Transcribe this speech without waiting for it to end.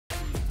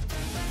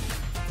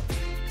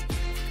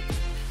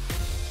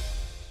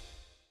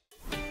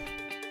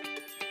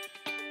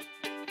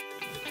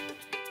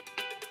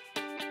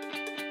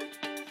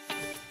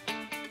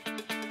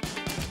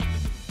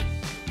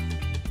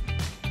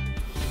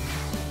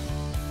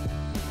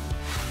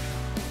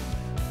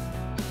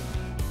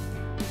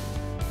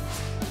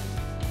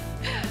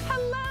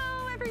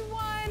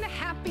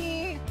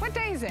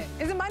is it?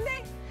 Is it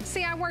Monday?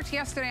 See, I worked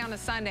yesterday on a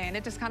Sunday, and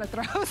it just kind of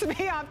throws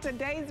me off.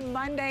 Today's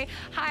Monday.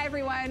 Hi,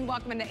 everyone.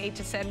 Welcome into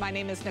HSN. My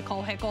name is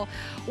Nicole Hickle.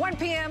 1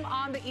 p.m.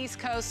 on the East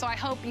Coast, so I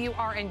hope you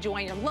are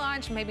enjoying your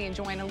lunch, maybe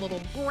enjoying a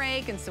little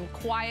break and some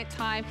quiet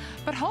time.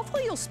 But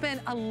hopefully you'll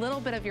spend a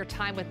little bit of your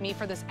time with me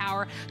for this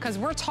hour, because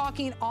we're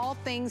talking all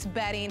things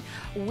bedding.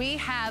 We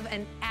have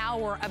an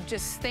hour of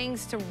just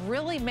things to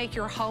really make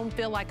your home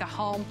feel like a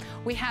home.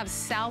 We have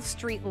South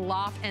Street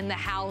Loft in the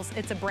house.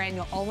 It's a brand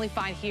you'll only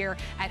find here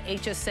at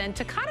HSN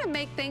to kind of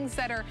make things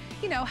that are,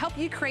 you know, help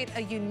you create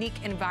a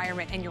unique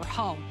environment in your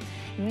home.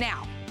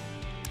 Now,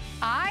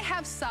 I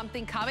have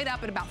something coming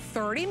up in about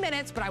 30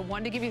 minutes, but I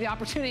wanted to give you the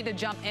opportunity to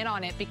jump in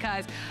on it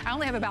because I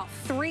only have about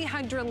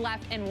 300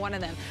 left in one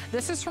of them.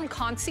 This is from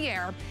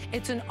Concierge.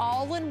 It's an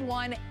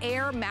all-in-one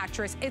air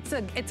mattress. It's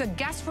a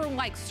guest room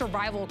like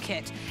survival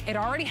kit. It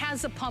already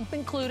has a pump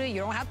included.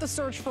 You don't have to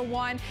search for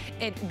one.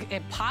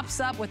 It pops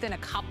up within a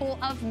couple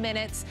of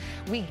minutes.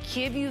 We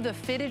give you the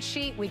fitted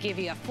sheet. We give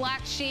you a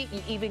flat sheet.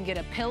 You even get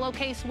a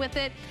pillowcase with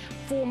it.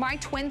 For my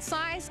twin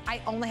size, I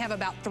only have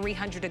about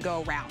 300 to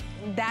go around.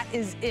 That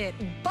is it.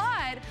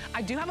 But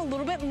I do have a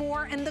little bit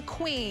more in the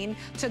queen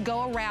to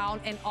go around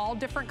in all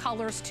different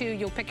colors too.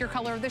 You'll pick your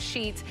color of the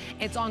sheets.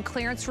 It's on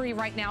clearance free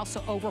right now,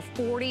 so over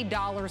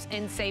 $40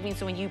 in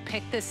savings when you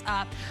pick this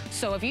up.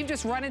 So if you've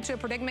just run into a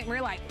predicament and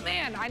you're like,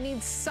 man, I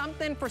need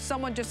something for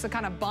someone just to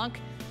kind of bunk,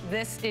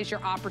 this is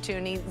your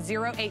opportunity.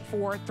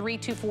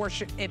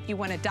 084-324 if you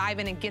want to dive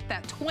in and get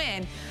that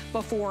twin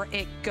before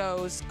it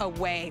goes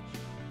away.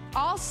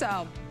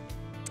 Also,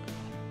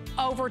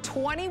 over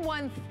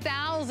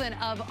 21,000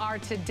 of our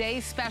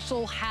today's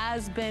special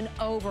has been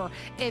over.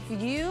 If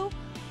you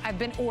have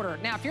been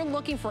ordered. Now, if you're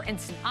looking for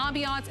instant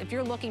ambiance, if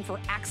you're looking for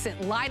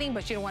accent lighting,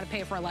 but you don't want to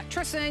pay for an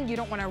electrician, you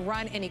don't want to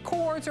run any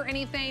cords or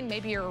anything,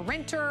 maybe you're a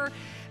renter,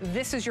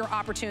 this is your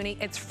opportunity.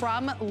 It's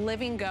from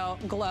Living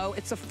Glow.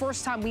 It's the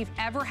first time we've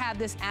ever had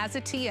this as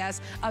a TS.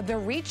 The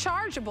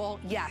rechargeable,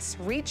 yes,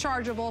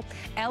 rechargeable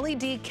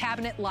LED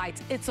cabinet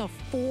lights. It's a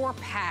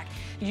 4-pack.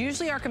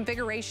 Usually our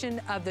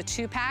configuration of the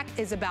 2-pack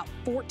is about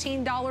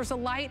 $14 a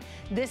light.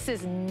 This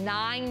is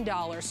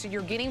 $9, so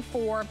you're getting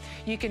 4.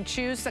 You can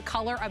choose the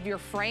color of your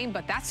frame,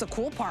 but that's the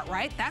cool part,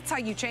 right? That's how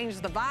you change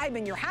the vibe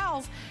in your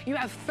house. You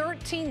have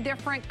 13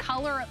 different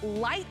color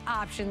light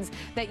options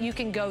that you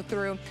can go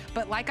through.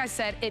 But like I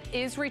said, it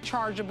is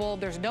rechargeable.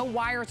 There's no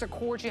wires or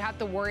cords you have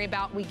to worry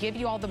about. We give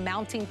you all the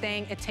mounting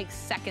thing. It takes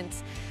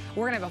seconds.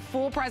 We're gonna have a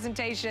full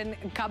presentation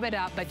coming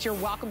up, but you're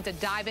welcome to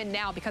dive in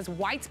now because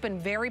white's been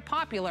very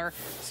popular,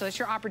 so it's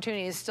your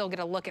opportunity to still get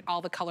a look at all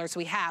the colors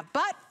we have.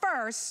 But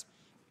first,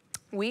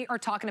 we are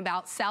talking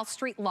about South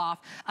Street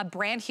Loft, a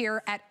brand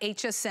here at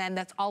HSN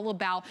that's all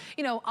about,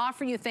 you know,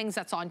 offering you things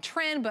that's on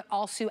trend, but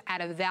also at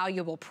a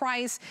valuable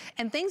price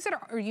and things that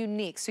are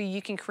unique so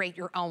you can create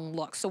your own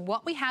look. So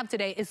what we have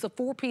today is the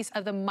 4-piece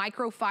of the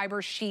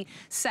microfiber sheet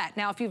set.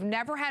 Now, if you've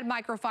never had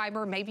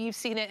microfiber, maybe you've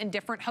seen it in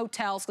different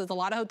hotels because a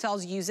lot of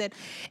hotels use it.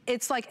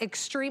 It's like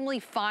extremely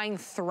fine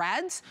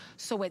threads,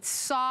 so it's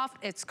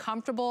soft, it's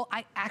comfortable.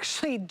 I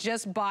actually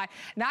just bought,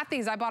 not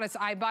these, I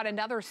bought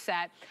another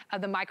set of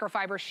the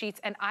microfiber sheets,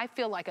 and I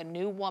feel like a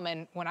new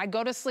woman when I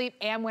go to sleep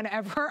and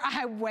whenever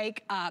I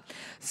wake up.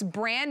 It's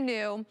brand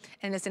new,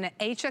 and it's an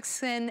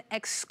HSN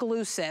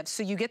exclusive.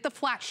 So you get the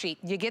flat sheet,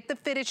 you get the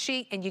fitted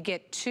sheet, and you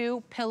get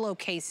 2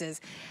 pillowcases.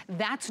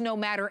 That's no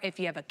matter if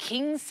you have a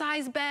king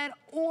size bed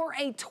or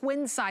a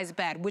twin size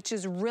bed, which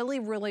is really,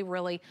 really,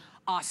 really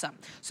awesome.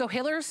 So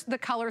here's the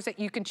colors that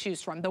you can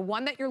choose from. The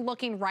one that you're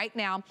looking right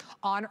now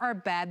on our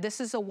bed, this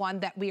is the one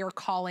that we are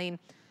calling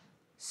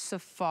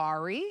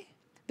Safari.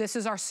 This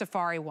is our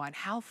Safari one.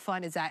 How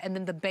fun is that? And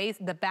then the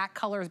back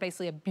color is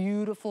basically a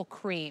beautiful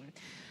cream.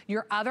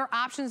 Your other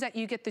options that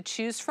you get to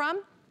choose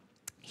from,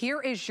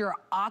 here is your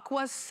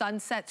Aqua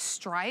Sunset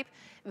Stripe.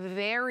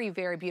 Very,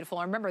 very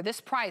beautiful. And remember,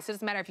 this price, it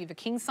doesn't matter if you have a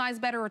king size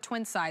bed or a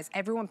twin size,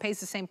 everyone pays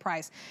the same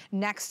price.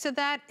 Next to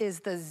that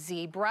is the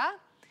Zebra.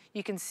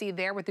 You can see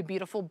there with the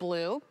beautiful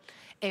blue.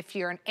 If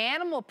you're an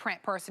animal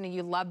print person and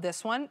you love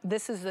this one,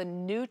 this is the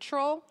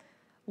Neutral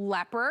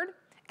Leopard.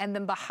 And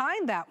then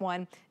behind that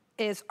one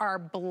is our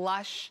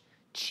Blush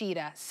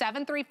Cheetah.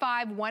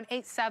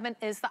 735187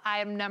 is the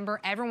item number.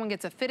 Everyone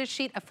gets a fitted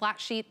sheet, a flat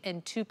sheet,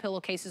 and 2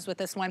 pillowcases with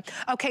this one.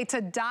 Okay, to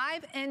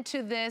dive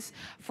into this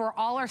for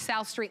all our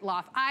South Street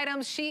Loft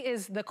items, she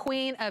is the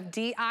queen of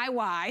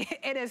DIY.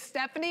 It is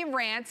Stephanie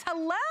Rance.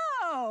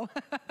 Hello.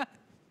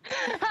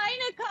 Hi,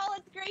 Nicole.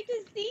 It's great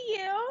to see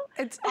you.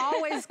 It's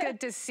always good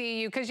to see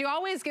you because you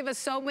always give us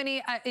so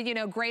many, you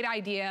know, great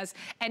ideas.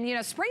 And, you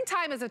know,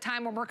 springtime is a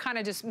time where we're kind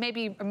of just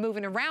maybe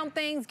moving around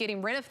things,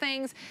 getting rid of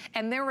things.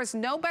 And there is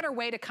no better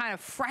way to kind of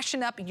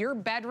freshen up your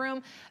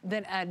bedroom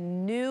than a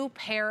new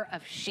pair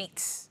of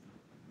sheets.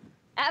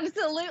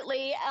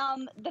 Absolutely.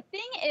 The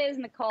thing is,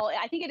 Nicole,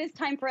 I think it is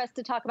time for us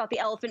to talk about the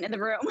elephant in the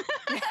room.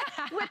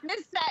 with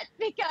this set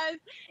because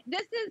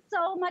this is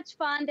so much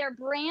fun. They're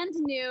brand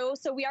new.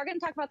 So we are going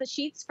to talk about the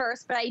sheets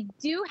first, but I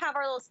do have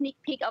our little sneak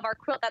peek of our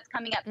quilt that's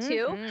coming up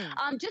too.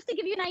 Just to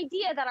give you an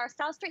idea that our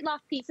South Street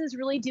Loft pieces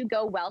really do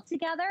go well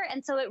together.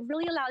 And so it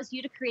really allows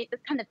you to create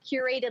this kind of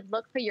curated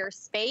look for your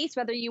space,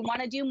 whether you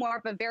want to do more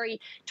of a very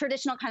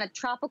traditional kind of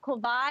tropical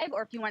vibe,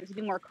 or if you want it to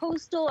be more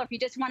coastal, or if you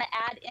just want to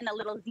add in a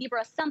little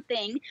zebra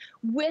something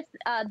with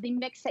the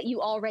mix that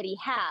you already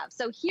have.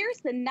 So here's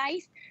the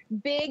nice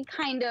big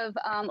kind of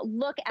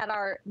look at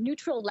our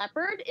neutral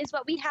leopard is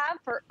what we have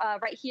for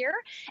right here.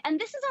 And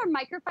this is our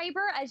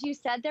microfiber, as you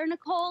said there,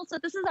 Nicole. So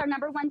this is our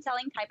 #1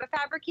 selling type of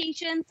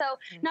fabrication. So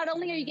not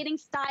only are you getting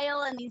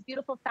style and these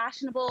beautiful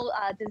fashionable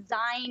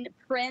design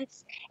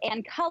prints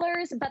and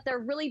colors, but they're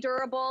really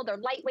durable. They're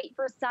lightweight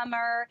for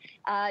summer.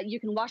 You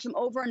can wash them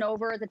over and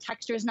over. The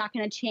texture is not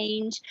going to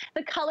change.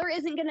 The color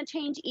isn't going to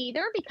change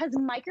either because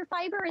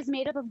microfiber is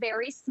made up of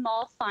very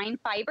small, fine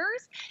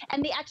fibers,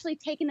 and they actually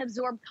take and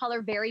absorb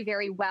color very,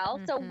 very well.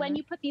 So when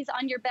you put these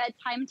on your bed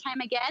time and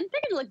time again,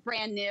 they're going to look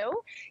brand new.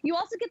 You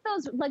also get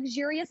those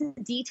luxurious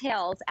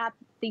details at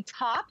the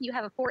top. You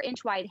have a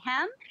 4-inch wide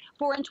hem,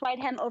 4-inch wide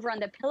hem over on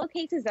the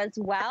pillowcases as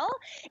well.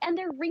 And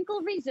they're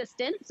wrinkle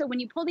resistant. So when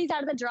you pull these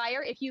out of the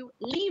dryer, if you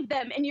leave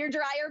them in your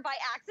dryer by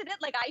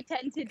accident, like I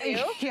tend to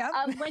do,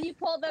 when you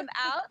pull them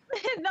out,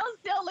 they'll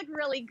still look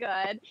really good.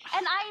 And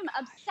I'm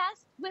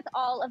obsessed with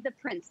all of the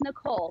prints.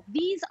 Nicole,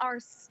 these are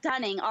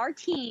stunning. Our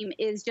team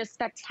is just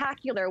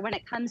spectacular when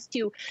it comes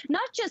to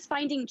not just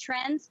finding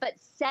trends, but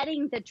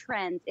setting the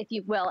trends, if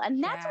you will.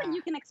 And that's what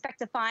you can expect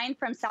to find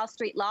from South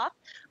Street Loft,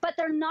 but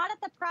they're not at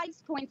the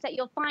price points that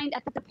you'll find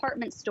at the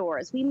department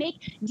stores. We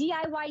make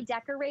DIY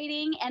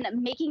decorating and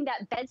making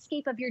that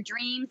bedscape of your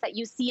dreams that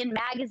you see in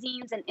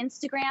magazines and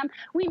Instagram.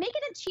 We make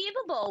it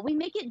achievable. We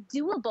make it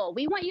doable.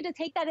 We want you to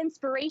take that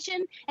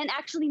inspiration and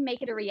actually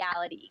make it a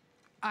reality.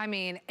 I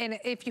mean, and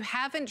if you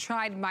haven't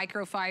tried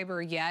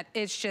microfiber yet,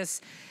 it's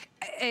just,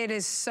 it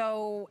is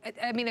so,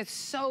 I mean, it's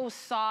so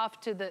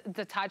soft to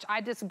the touch.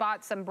 I just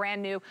bought some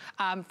brand new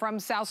from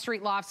South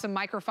Street Loft, some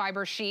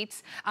microfiber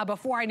sheets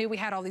before I knew we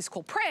had all these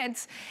cool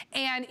prints.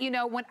 And, you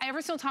know, when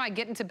every single time I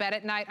get into bed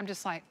at night, I'm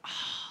just like,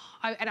 oh.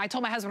 And I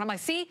told my husband, I'm like,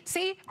 see,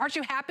 aren't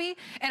you happy?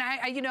 And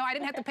you know, I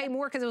didn't have to pay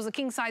more because it was a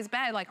king size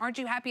bed. Like, aren't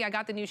you happy I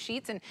got the new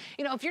sheets? And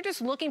you know, if you're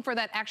just looking for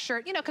that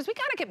extra, you know, because we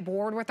kind of get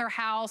bored with our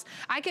house.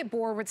 I get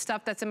bored with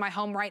stuff that's in my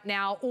home right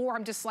now, or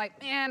I'm just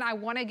like, man, I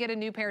want to get a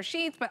new pair of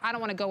sheets, but I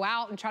don't want to go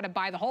out and try to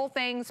buy the whole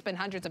thing, spend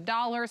hundreds of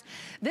dollars.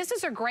 This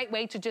is a great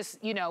way to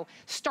just, you know,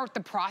 start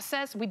the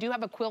process. We do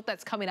have a quilt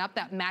that's coming up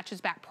that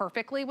matches back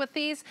perfectly with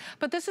these,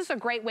 but this is a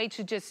great way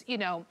to just, you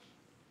know,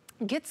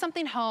 get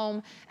something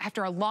home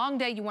after a long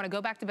day. You want to go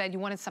back to bed. You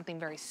wanted something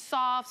very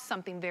soft,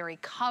 something very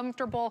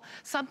comfortable,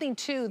 something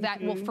too that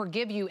will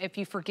forgive you if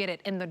you forget it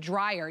in the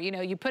dryer. You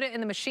know, you put it in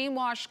the machine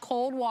wash,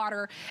 cold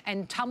water,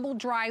 and tumble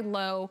dry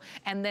low.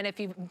 And then if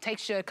it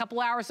takes you a couple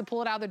hours to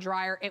pull it out of the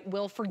dryer, it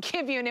will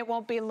forgive you and it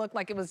won't look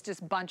like it was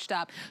just bunched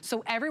up.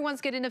 So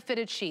everyone's getting a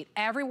fitted sheet.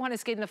 Everyone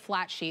is getting a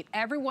flat sheet.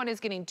 Everyone is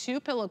getting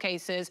 2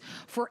 pillowcases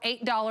for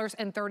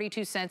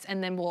 $8.32.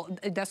 And then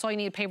that's all you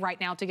need to pay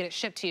right now to get it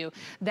shipped to you.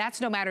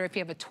 That's no matter if you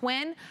have a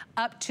twin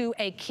up to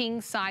a king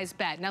size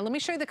bed. Now let me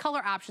show you the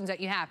color options that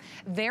you have.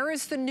 There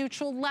is the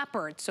neutral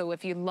leopard. So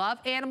if you love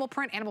animal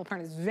print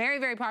is very,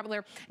 very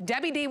popular.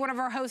 Debbie D, one of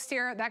our hosts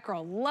here, that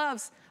girl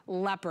loves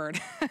leopard.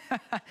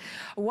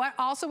 What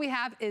also we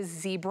have is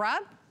zebra.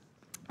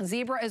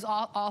 Zebra is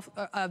all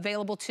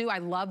available too. I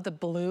love the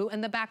blue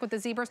in the back with the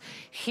zebras.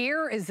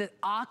 Here is the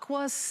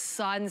aqua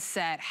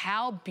sunset.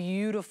 How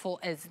beautiful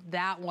is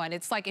that one?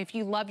 It's like if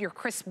you love your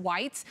crisp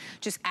whites,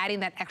 just adding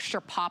that extra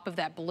pop of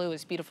that blue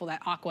is beautiful,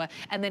 that aqua.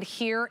 And then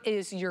here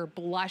is your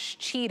blush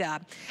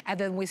cheetah. And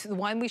then the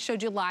one we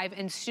showed you live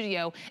in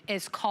studio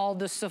is called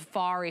the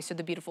safari. So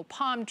the beautiful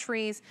palm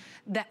trees,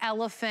 the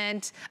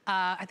elephant.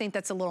 I think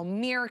that's a little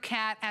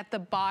meerkat at the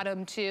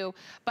bottom too.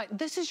 But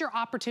this is your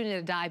opportunity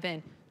to dive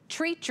in.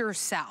 Treat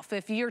yourself.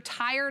 If you're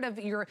tired of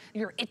your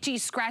itchy,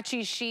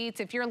 scratchy sheets,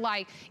 if you're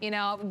like, you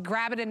know,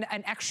 grabbing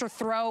an extra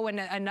throw in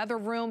another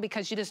room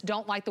because you just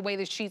don't like the way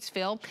the sheets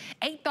feel,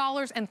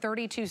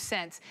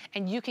 $8.32,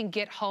 and you can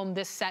get home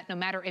this set no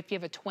matter if you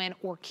have a twin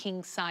or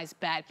king size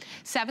bed.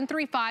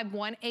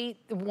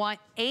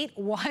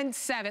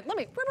 735-817. Let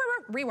me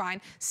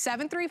rewind.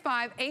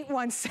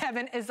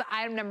 735-817 is the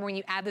item number when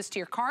you add this to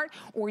your cart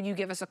or you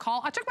give us a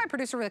call. I'll check my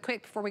producer really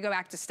quick before we go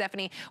back to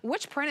Stephanie.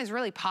 Which print is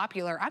really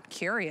popular? I'm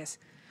curious.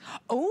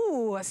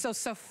 Oh, so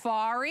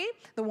safari,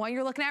 the one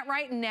you're looking at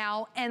right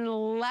now, and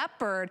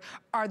leopard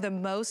are the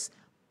most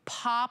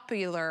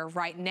popular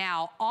right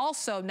now.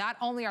 Also, not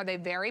only are they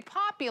very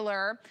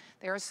popular,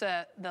 There's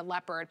the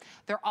leopard.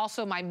 They're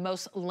also my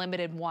most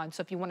limited one.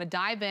 So if you want to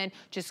dive in,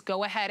 just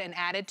go ahead and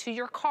add it to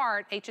your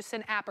cart,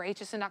 HSN app or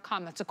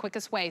hsn.com. That's the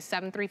quickest way,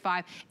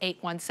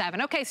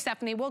 735-817. Okay,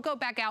 Stephanie, we'll go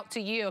back out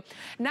to you.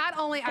 Not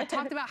only, I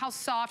talked about how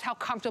soft, how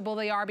comfortable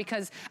they are,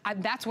 because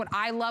that's what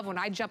I love when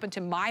I jump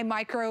into my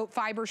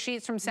microfiber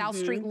sheets from South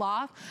Street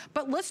Loft.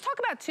 But let's talk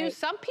about too,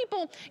 some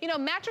people, you know,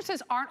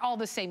 mattresses aren't all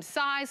the same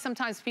size.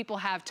 Sometimes people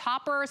have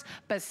toppers,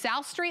 but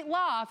South Street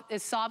Loft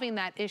is solving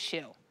that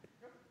issue.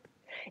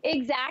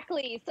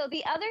 Exactly. So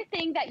the other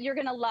thing that you're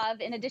going to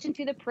love, in addition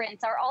to the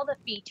prints, are all the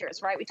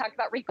features, right? We talked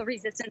about wrinkle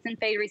resistance and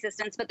fade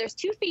resistance, but there's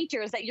two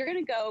features that you're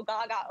going to go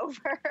gaga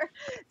over.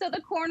 So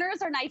the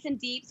corners are nice and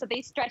deep, so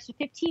they stretch to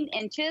 15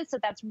 inches. So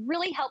that's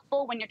really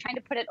helpful when you're trying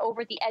to put it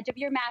over the edge of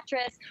your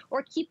mattress,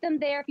 or keep them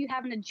there if you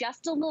have an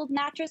adjustable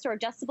mattress or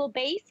adjustable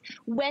base.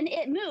 When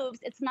it moves,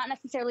 it's not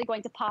necessarily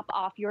going to pop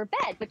off your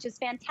bed, which is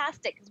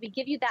fantastic because we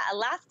give you that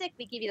elastic,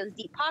 we give you those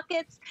deep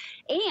pockets,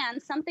 and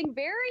something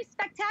very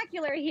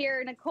spectacular here,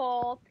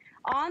 Nicole,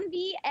 on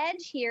the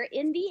edge here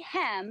in the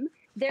hem,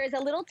 there's a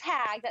little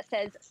tag that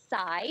says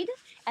side,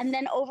 and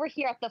then over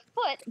here at the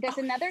foot, there's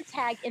another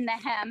tag in the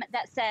hem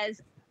that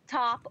says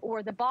top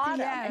or the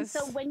bottom. Yes. And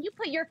so when you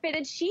put your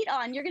fitted sheet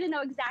on, you're going to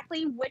know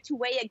exactly which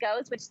way it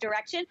goes, which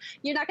direction.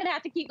 You're not going to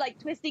have to keep like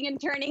twisting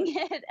and turning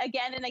it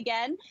again and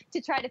again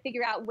to try to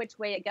figure out which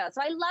way it goes.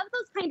 So I love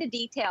those kind of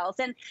details,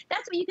 and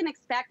that's what you can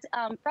expect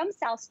from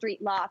South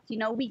Street Loft. You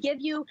know, we give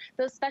you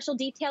those special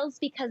details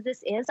because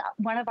this is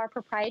one of our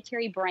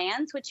proprietary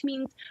brands, which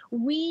means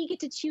we get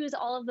to choose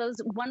all of those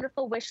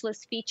wonderful wish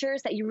list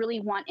features that you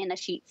really want in a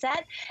sheet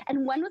set.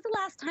 And when was the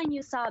last time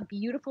you saw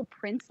beautiful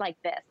prints like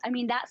this? I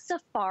mean, that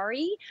safari,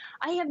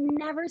 I have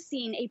never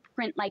seen a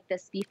print like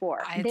this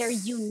before. They're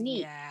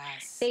unique.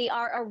 Yes. They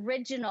are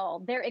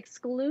original. They're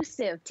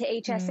exclusive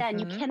to HSN.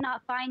 You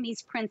cannot find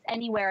these prints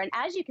anywhere. And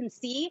as you can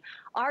see,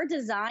 our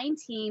design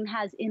team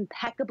has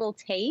impeccable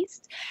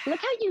taste.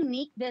 Look how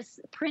unique this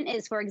print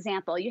is, for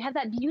example. You have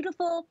that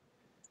beautiful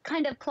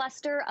kind of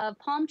cluster of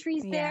palm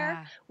trees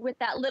there with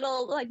that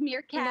little like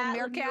meerkat.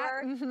 Little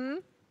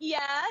meerkat.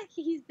 Yeah,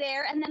 he's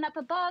there. And then up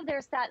above,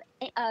 there's that,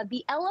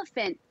 the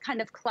elephant kind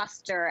of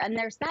cluster. And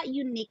there's that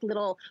unique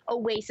little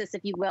oasis,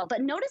 if you will. But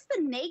notice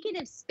the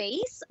negative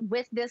space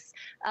with this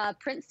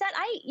print set.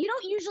 You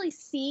don't usually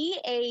see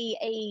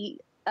a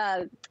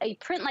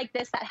print like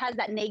this that has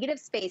that negative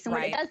space. And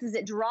what it does is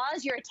it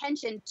draws your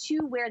attention to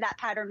where that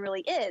pattern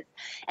really is.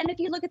 And if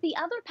you look at the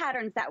other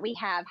patterns that we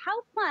have,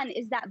 how fun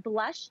is that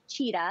blush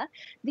cheetah?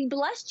 The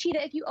blush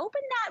cheetah, if you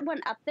open that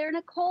one up there,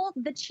 Nicole,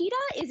 the cheetah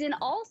is in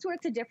all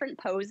sorts of different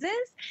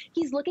poses.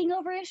 He's looking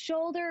over his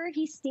shoulder.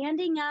 He's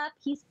standing up.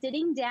 He's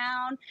sitting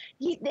down.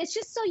 It's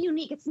just so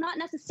unique. It's not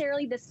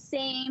necessarily the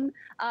same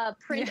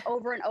print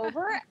over and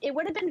over. It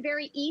would have been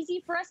very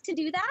easy for us to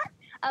do that.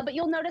 But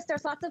you'll notice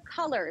there's lots of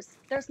colors.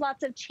 There's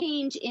lots of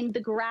change in the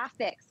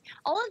graphics.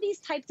 All of these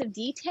types of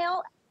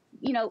detail,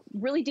 you know,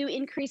 really do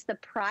increase the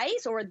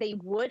price, or they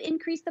would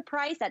increase the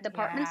price at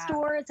department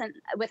stores and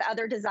with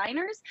other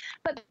designers.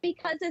 But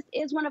because this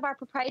is one of our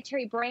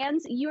proprietary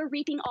brands, you're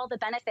reaping all the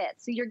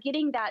benefits. So you're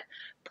getting that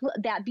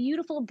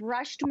beautiful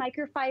brushed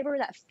microfiber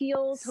that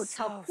feels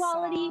hotel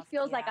quality, soft,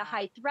 feels like a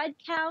high thread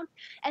count.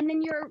 And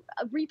then you're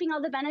reaping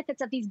all the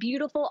benefits of these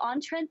beautiful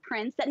on-trend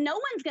prints that no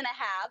one's going to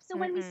have. So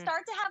when we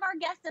start to have our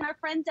guests and our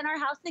friends in our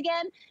house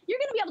again, you're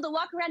going to be able to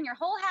walk around your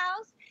whole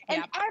house,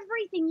 and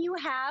everything you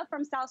have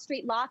from South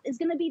Street Loft is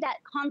going to be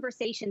that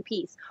conversation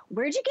piece.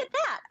 Where'd you get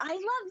that? I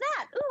love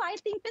that. Ooh, I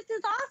think this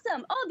is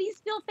awesome. Oh, these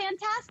feel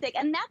fantastic.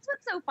 And that's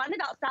what's so fun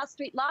about South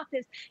Street Loft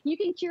is you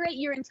can curate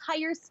your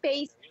entire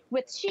space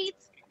with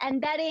sheets and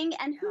bedding,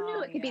 and who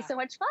knew it could be so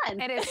much fun.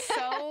 It is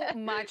so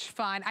much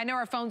fun. I know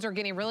our phones are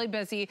getting really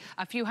busy.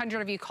 A few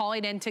hundred of you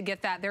calling in to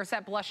get that. There's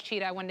that blush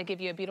cheetah. I wanted to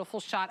give you a beautiful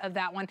shot of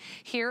that one.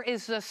 Here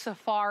is the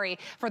safari.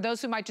 For those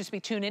who might just be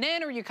tuning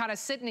in, or you're kind of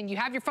sitting and you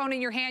have your phone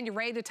in your hand, you're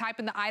ready to type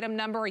in the item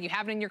number, or you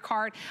have it in your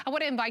cart, I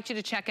want to invite you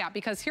to check out,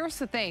 because here's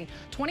the thing,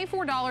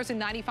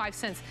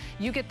 $24.95.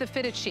 You get the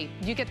fitted sheet,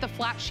 you get the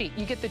flat sheet,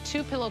 you get the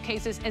 2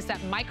 pillowcases. It's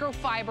that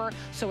microfiber,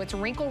 so it's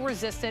wrinkle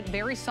resistant,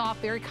 very soft,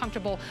 very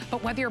comfortable.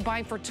 But whether you're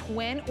buying for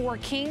twin or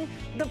king,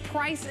 the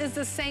price is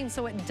the same,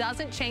 so it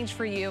doesn't change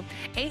for you.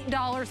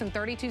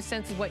 $8.32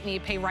 is what you need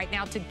to pay right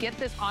now to get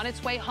this on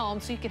its way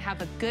home, so you can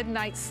have a good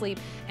night's sleep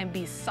and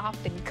be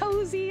soft and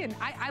cozy. And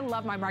I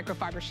love my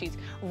microfiber sheets.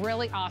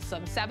 Really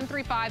awesome.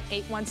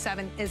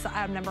 735-817 is the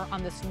item number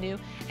on this new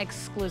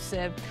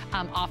exclusive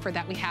offer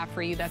that we have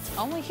for you that's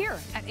only here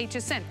at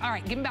HSN. All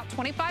right, give me about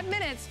 25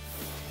 minutes.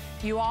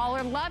 You all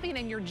are loving,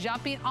 and you're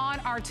jumping on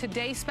our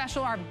today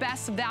special, our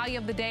best value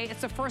of the day. It's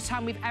the first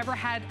time we've ever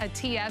had a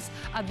TS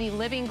of the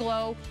Living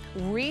Glow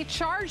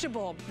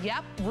rechargeable,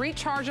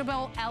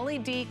 rechargeable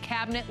LED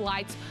cabinet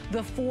lights, the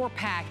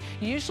 4-pack.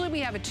 Usually we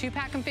have a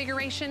 2-pack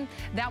configuration.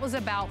 That was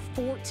about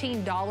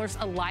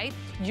 $14 a light.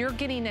 You're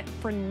getting it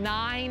for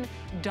 $9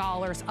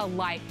 a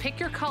light. Pick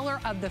your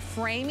color of the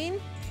framing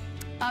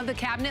of the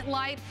cabinet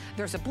light.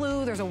 There's a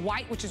blue, there's a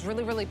white, which is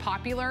really, really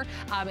popular.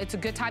 It's a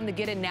good time to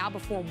get in now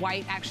before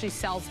white actually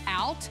sells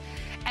out.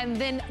 And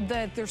then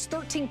there's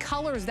 13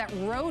 colors that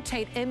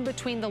rotate in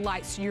between the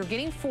lights. So you're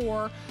getting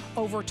 4,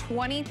 over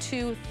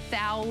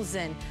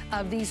 22,000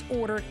 of these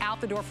ordered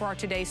out the door for our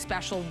today's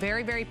special.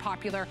 Very, very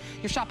popular.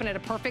 You're shopping at a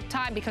perfect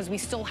time because we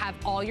still have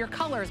all your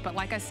colors. But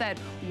like I said,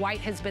 white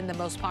has been the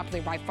most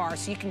popular by far.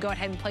 So you can go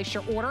ahead and place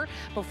your order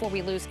before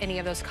we lose any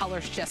of those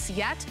colors just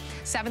yet.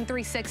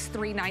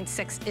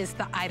 736-396 is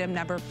the item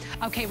number.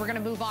 Okay, we're gonna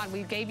move on.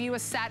 We gave you a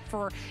set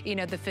for, you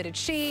know, the fitted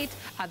sheet,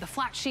 the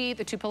flat sheet,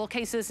 the 2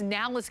 pillowcases.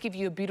 Now let's give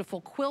you a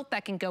beautiful quilt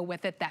that can go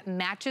with it that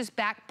matches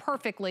back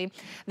perfectly.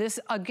 This,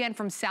 again,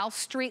 from South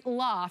Street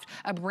Loft,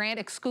 a brand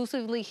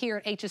exclusively here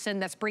at HSN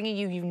that's bringing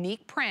you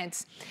unique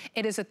prints.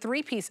 It is a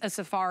 3-piece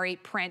safari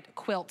print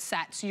quilt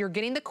set. So you're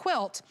getting the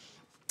quilt,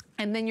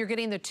 and then you're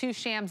getting the 2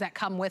 shams that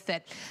come with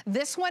it.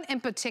 This one in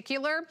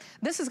particular,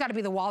 this has got to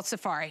be the Wild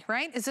Safari,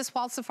 right? Is this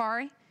Wild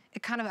Safari?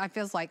 It kind of, I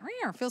feels like,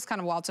 it feels kind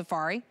of Wild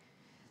Safari.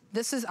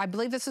 This is, I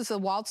believe this is the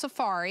Wild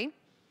Safari.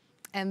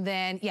 And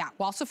then, yeah,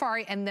 Wild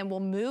Safari, and then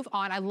we'll move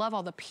on. I love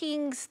all the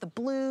pinks, the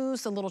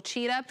blues, the little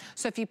cheetah.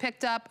 So if you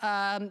picked up,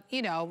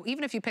 you know,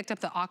 even if you picked up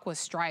the aqua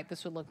stripe,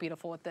 this would look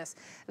beautiful with this.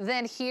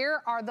 Then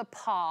here are the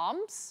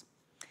palms.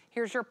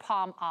 Here's your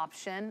palm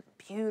option.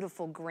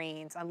 Beautiful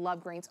greens. I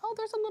love greens. Oh,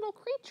 there's a little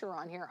creature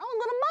on here. Oh, a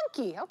little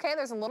monkey. Okay,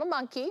 there's a little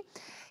monkey.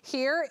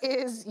 Here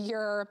is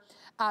your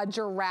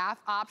giraffe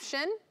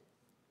option.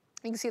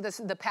 You can see this,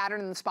 the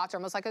pattern and the spots are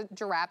almost like a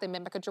giraffe. They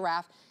mimic a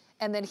giraffe.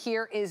 And then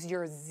here is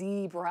your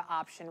zebra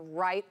option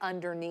right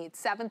underneath.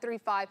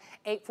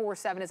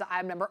 735-847 is the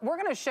item number. We're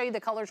gonna show you the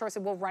color choice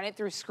and we'll run it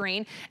through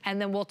screen and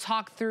then we'll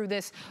talk through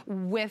this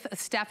with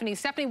Stephanie.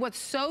 Stephanie, what's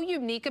so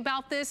unique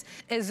about this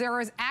is there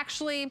is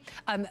actually,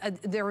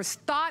 there was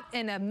thought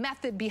and a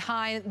method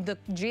behind the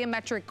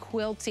geometric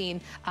quilting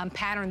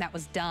pattern that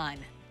was done.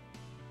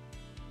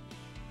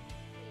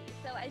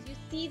 So as you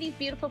see these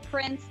beautiful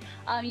prints,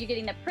 you're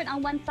getting the print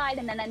on one side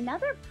and then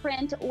another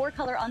print or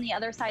color on the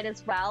other side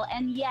as well.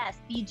 And yes,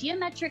 the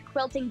geometric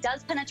quilting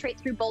does penetrate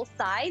through both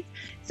sides.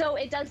 So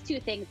it does 2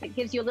 things. It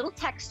gives you a little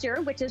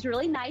texture, which is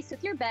really nice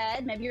with your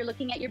bed. Maybe you're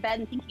looking at your bed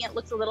and thinking it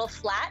looks a little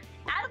flat.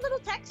 Add a little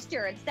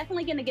texture. It's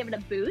definitely going to give it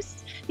a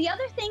boost. The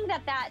other thing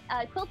that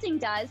quilting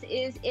does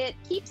is it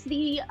keeps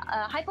the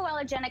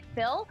hypoallergenic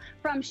fill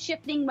from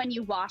shifting when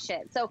you wash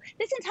it. So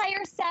this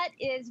entire set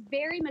is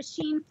very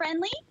machine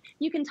friendly.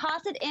 You can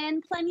toss it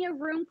in, plenty of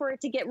room for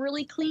it to get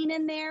really clean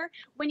in there.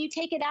 When you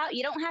take it out,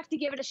 you don't have to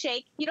give it a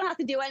shake. You don't have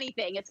to do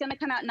anything. It's going to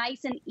come out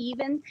nice and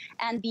even,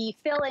 and the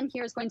fill in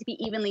here is going to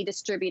be evenly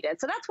distributed.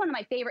 So that's one of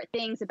my favorite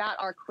things about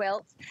our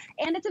quilts.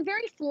 And it's a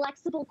very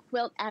flexible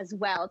quilt as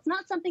well. It's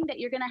not something that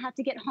you're going to have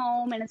to get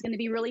home and it's going to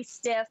be really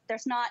stiff.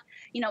 There's not,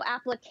 you know,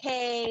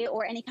 applique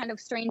or any kind of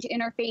strange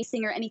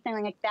interfacing or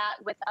anything like that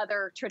with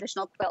other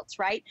traditional quilts,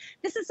 right?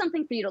 This is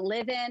something for you to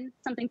live in,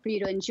 something for you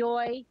to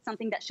enjoy,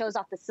 something that shows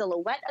off the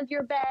silhouette of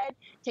your bed,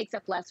 takes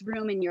up less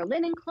room in your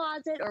linen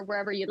closet or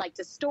wherever you'd like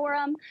to store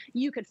them.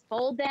 You could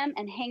fold them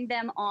and hang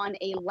them on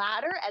a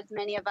ladder, as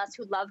many of us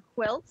who love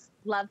quilts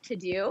love to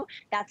do.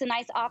 That's a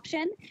nice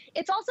option.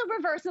 It's also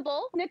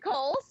reversible,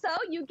 Nicole, so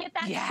you get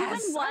that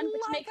 2-in-1,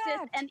 which makes this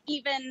an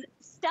even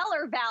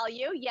stellar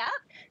value. Yep.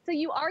 So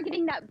you are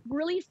getting that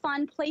really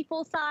fun,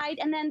 playful side,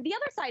 and then the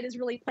other side is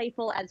really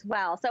playful as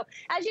well. So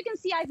as you can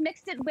see, I've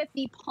mixed it with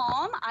the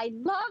palm. I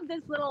love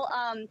this little,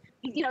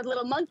 you know, the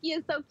little monkey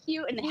is so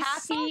cute and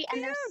happy,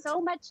 and there's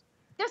so much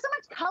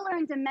color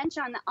and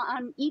dimension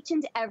on each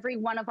and every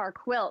one of our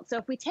quilts. So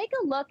if we take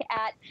a look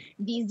at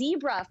the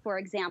zebra, for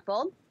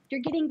example, you're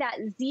getting that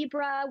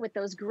zebra with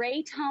those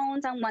gray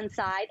tones on one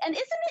side. And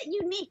isn't it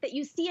unique that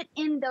you see it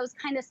in those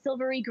kind of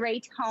silvery gray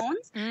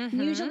tones?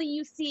 Usually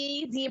you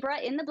see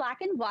zebra in the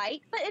black and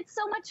white, but it's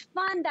so much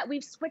fun that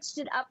we've switched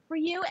it up for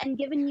you and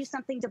given you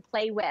something to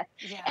play with.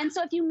 And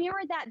so if you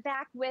mirror that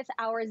back with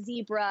our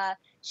zebra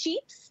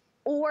sheets,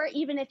 or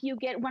even if you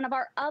get one of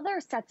our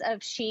other sets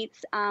of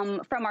sheets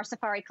from our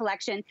Safari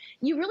collection,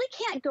 you really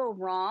can't go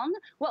wrong.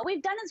 What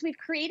we've done is we've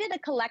created a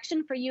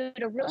collection for you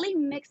to really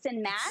mix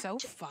and match. So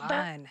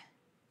fun.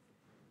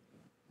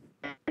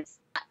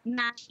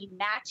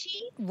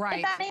 Matchy-matchy, right?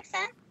 If that makes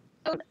sense.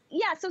 So,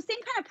 yeah, so same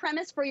kind of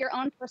premise for your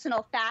own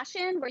personal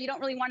fashion, where you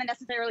don't really want to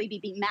necessarily be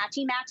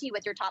matchy-matchy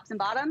with your tops and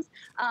bottoms.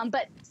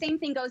 But same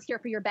thing goes here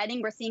for your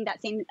bedding. We're seeing that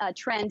same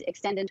trend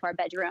extend into our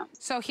bedrooms.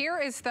 So here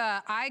is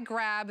the, I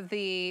grab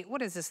the,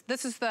 what is this?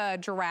 This is the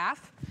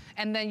giraffe.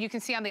 And then you can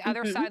see on the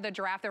other side of the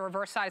giraffe, the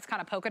reverse side is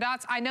kind of polka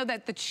dots. I know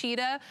that the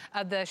cheetah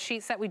of the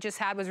sheets that we just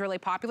had was really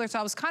popular. So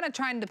I was kind of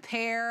trying to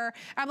pair.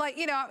 I'm like,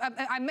 you know,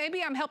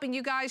 maybe I'm helping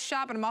you guys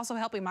shop, and I'm also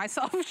helping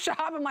myself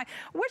shop. I'm like,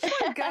 which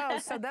one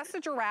goes? So that's the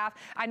giraffe.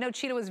 I know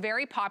Cheetah was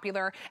very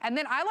popular. And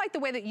then I like the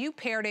way that you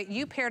paired it.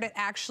 You paired it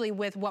actually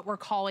with what we're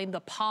calling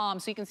the palm.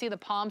 So you can see the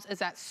palms is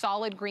that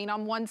solid green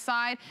on one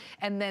side.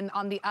 And then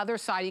on the other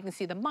side, you can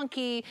see the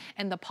monkey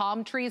and the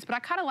palm trees. But I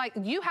kind of like,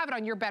 you have it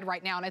on your bed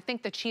right now. And I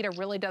think the cheetah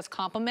really does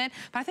complement.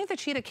 But I think the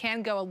cheetah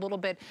can go a little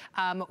bit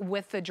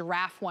with the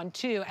giraffe one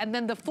too. And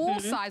then the full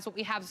size, what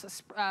we have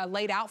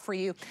laid out for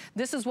you,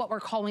 this is what we're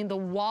calling the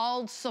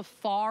walled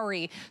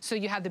safari. So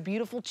you have the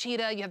beautiful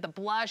cheetah, you have the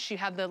blush, you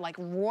have the like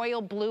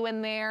royal blue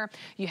in there,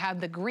 you have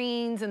the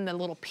greens and the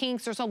little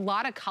pinks. There's a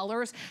lot of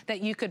colors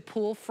that you could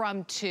pull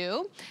from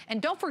too.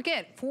 And don't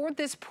forget, for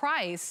this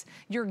price,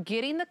 you're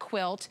getting the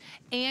quilt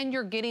and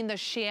you're getting the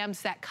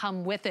shams that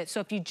come with it. So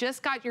if you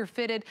just got your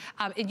fitted,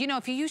 you know,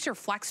 if you use your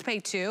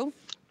FlexPay too,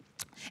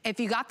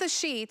 if you got the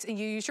sheets and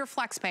you use your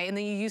FlexPay and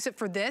then you use it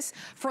for this,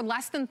 for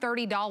less than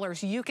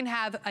 $30, you can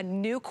have a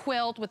new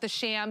quilt with the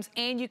shams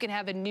and you can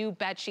have a new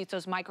bed sheets,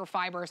 those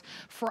microfibers,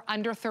 for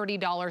under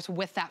 $30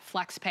 with that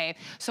FlexPay.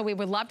 So we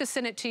would love to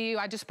send it to you.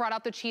 I just brought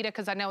out the cheetah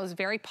because I know it was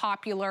very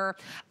popular.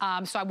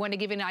 So I wanted to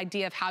give you an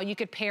idea of how you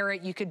could pair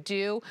it. You could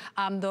do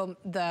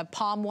the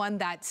palm one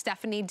that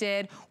Stephanie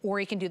did, or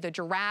you can do the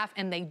giraffe,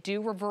 and they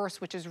do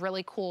reverse, which is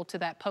really cool, to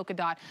that polka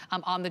dot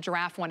on the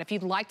giraffe one. If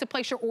you'd like to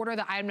place your order,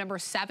 the item number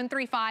is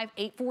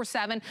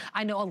 735-847.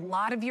 I know a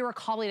lot of you are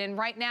calling in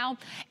right now.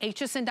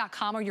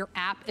 hsn.com or your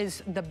app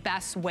is the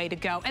best way to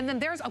go. And then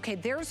there's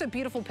a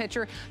beautiful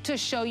picture to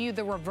show you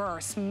the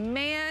reverse.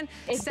 Man,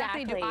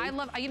 exactly. Stephanie,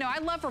 I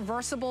love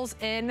reversibles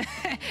in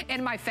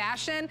in my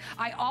fashion.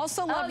 I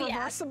also love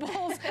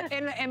reversibles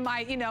in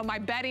my, my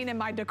bedding and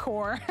my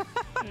decor.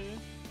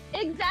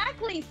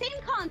 Exactly,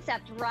 same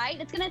concept, right?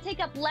 It's gonna take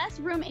up less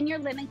room in your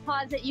linen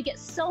closet. You get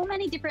so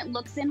many different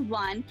looks in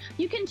one.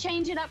 You can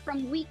change it up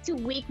from week to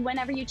week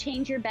whenever you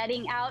change your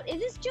bedding out.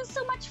 It is just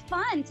so much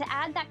fun to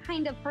add that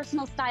kind of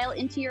personal style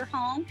into your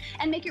home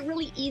and make it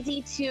really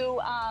easy to,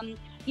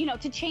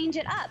 to change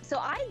it up. So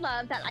I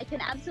love that I can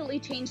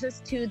absolutely change this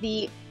to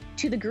the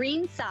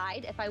green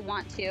side if I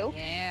want to.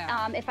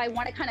 Yeah. If I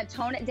want to kind of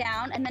tone it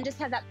down and then just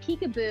have that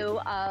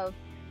peekaboo of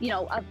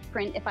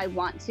print if I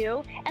want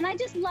to. And I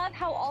just love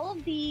how all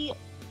of the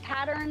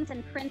patterns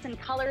and prints and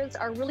colors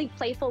are really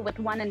playful with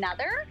one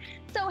another.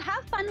 So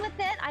have fun with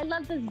it. I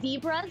love the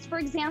zebras, for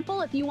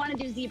example. If you want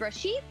to do zebra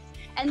sheets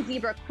and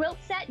zebra quilt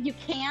set, you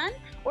can.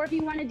 Or if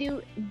you want to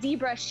do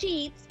zebra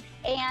sheets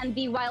and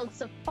the wild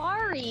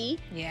safari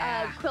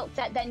quilt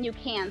set, then you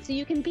can. So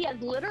you can be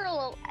as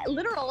literal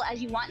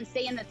as you want and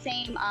stay in the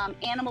same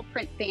animal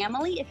print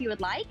family if you would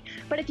like.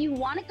 But if you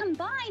want to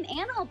combine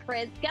animal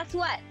prints, guess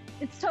what?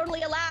 It's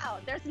totally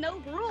allowed. There's no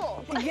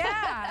rules.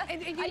 Yeah,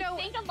 and I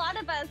think a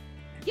lot of us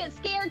get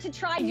scared to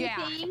try new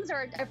things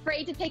or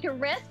afraid to take a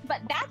risk, but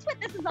that's what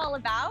this is all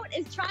about,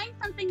 is trying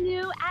something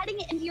new, adding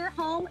it into your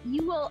home.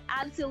 You will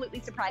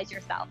absolutely surprise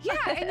yourself. Yeah,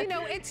 and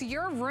it's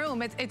your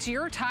room. It's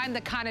your time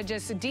to kind of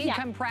just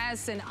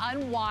decompress and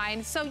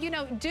unwind. So,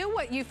 do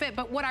what you fit.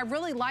 But what I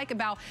really like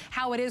about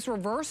how it is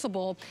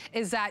reversible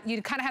is that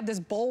you kind of have this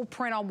bold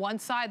print on one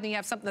side, and then you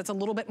have something that's a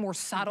little bit more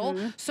subtle.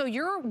 So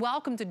you're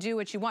welcome to do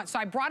what you want. So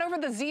I brought over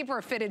the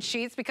zebra fitted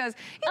sheets because,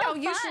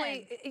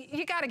 usually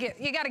you gotta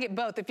get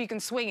both if you can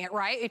swing it,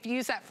 right? If you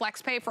use that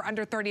FlexPay for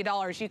under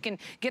 $30, you can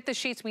get the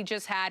sheets we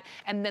just had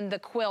and then the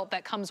quilt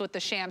that comes with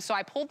the sham. So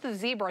I pulled the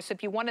zebra, so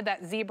if you wanted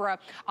that zebra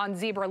on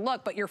zebra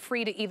look, but you're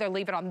free to either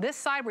leave it on this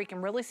side where you can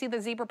really see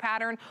the zebra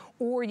pattern,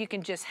 or you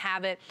can just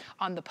have it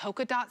on the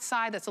polka dot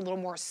side that's a little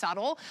more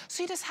subtle.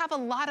 So you just have a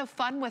lot of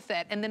fun with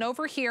it. And then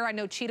over here, I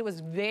know cheetah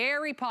was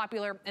very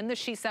popular in the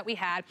sheets that we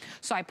had,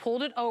 so I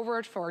pulled it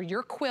over for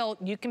your quilt.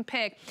 You can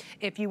pick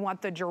if you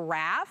want the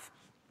giraffe.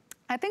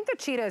 I think the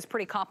cheetah is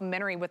pretty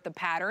complementary with the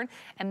pattern,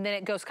 and then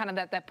it goes kind of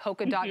that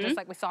polka dot, just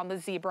like we saw in the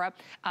zebra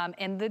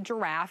and the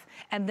giraffe.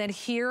 And then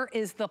here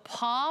is the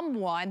palm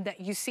one that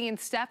you see in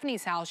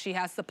Stephanie's house. She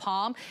has the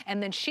palm,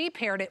 and then she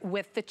paired it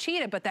with the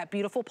cheetah, but that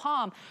beautiful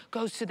palm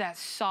goes to that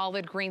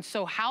solid green.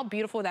 So how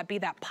beautiful would that be,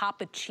 that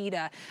pop of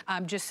cheetah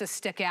just to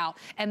stick out.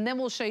 And then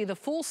we'll show you the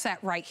full set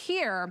right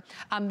here.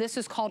 This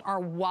is called our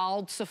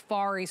Wild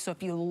Safari. So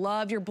if you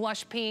love your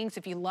blush pinks,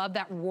 if you love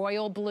that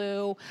royal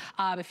blue,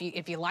 if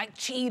you like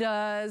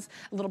cheetah, a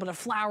little bit of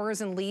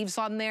flowers and leaves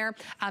on there,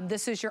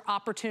 this is your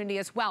opportunity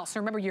as well. So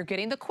remember, you're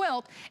getting the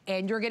quilt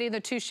and you're getting the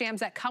two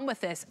shams that come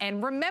with this.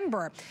 And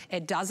remember,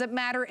 it doesn't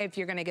matter if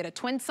you're gonna get a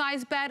twin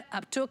size bed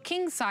up to a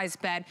king size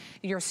bed,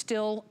 you're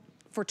still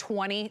for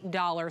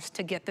 $20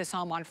 to get this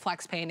home on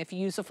FlexPay. And if you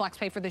use the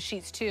FlexPay for the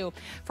sheets too,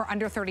 for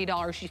under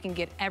 $30, you can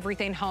get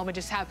everything home and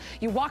just have,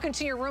 you walk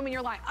into your room and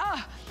you're like,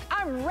 oh,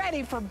 I'm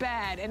ready for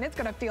bed. And it's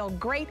gonna feel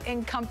great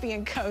and comfy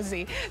and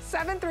cozy.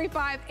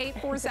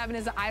 735-847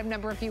 is the item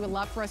number if you would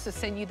love for us to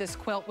send you this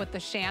quilt with the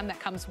sham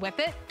that comes with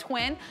it,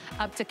 twin,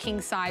 up to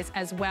king size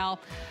as well.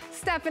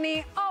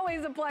 Stephanie,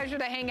 always a pleasure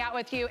to hang out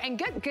with you, and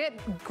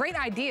great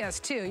ideas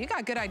too. You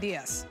got good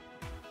ideas.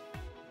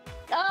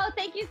 Oh,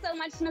 thank you so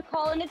much,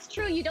 Nicole. And it's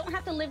true, you don't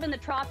have to live in the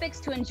tropics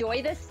to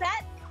enjoy this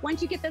set.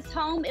 Once you get this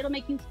home, it'll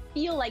make you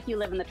feel like you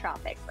live in the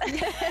tropics.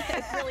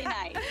 It's really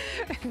nice.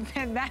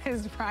 And that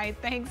is right.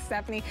 Thanks,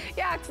 Stephanie.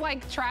 Yeah, it's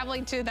like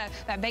traveling to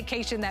that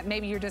vacation that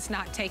maybe you're just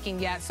not taking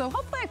yet. So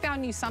hopefully I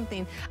found you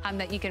something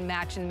that you can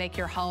match and make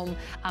your home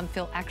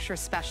feel extra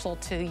special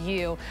to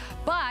you.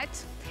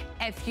 But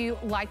if you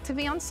like to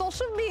be on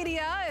social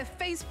media, if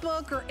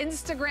Facebook or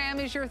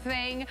Instagram is your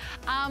thing,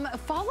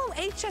 follow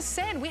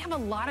HSN. We have a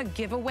lot of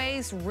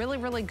giveaways, really,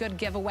 really good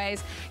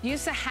giveaways.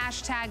 Use the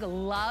hashtag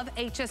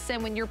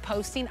 #LoveHSN when you're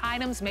posting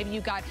items. Maybe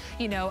you got,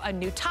 you know, a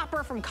new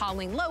topper from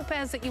Colleen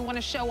Lopez that you want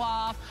to show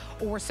off,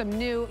 or some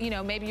new, you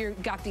know, maybe you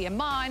got the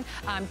Iman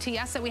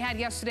TS that we had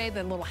yesterday,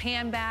 the little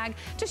handbag.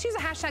 Just use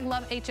the hashtag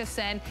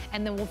 #LoveHSN,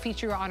 and then we'll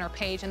feature you on our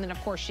page. And then,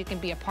 of course, you can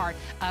be a part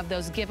of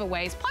those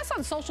giveaways. Plus,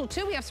 on social,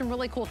 too, we have some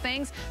really cool things.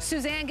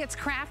 Suzanne Gets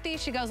Crafty.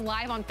 She goes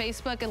live on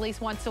Facebook at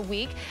least once a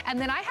week. And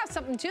then I have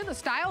something too, the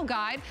style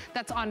guide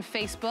that's on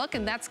Facebook,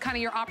 and that's kind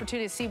of your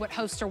opportunity to see what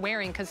hosts are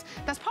wearing, because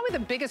that's probably the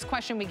biggest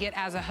question we get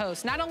as a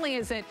host. Not only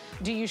is it,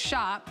 do you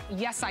shop?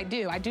 Yes, I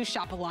do. I do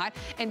shop a lot.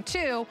 And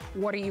two,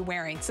 what are you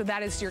wearing? So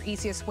that is your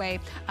easiest way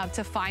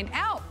to find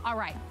out. All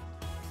right.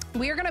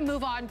 We are gonna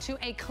move on to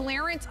a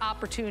clearance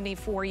opportunity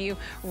for you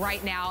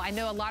right now. I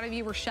know a lot of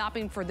you were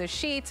shopping for the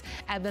sheets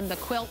and then the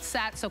quilt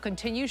set, so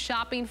continue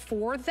shopping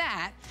for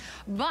that.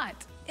 But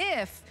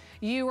if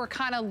you are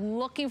kind of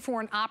looking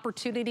for an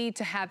opportunity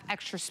to have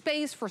extra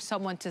space for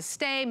someone to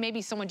stay,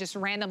 maybe someone just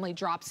randomly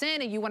drops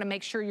in and you wanna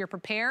make sure you're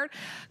prepared,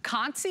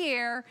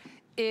 Concierge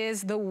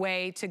is the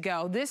way to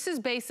go. This is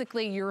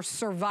basically your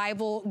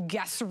survival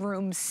guest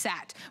room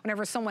set.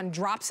 Whenever someone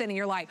drops in and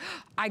you're like,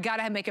 I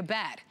gotta make a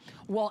bed.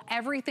 Well,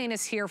 everything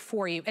is here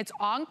for you. It's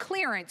on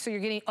clearance, so you're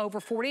getting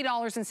over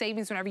 $40 in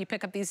savings whenever you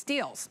pick up these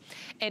deals.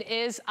 It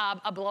is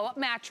a blow-up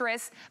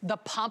mattress. The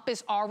pump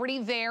is already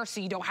there,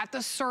 so you don't have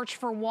to search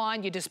for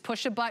one. You just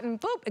push a button,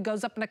 boop, it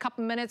goes up in a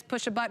couple minutes,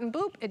 push a button,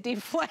 boop, it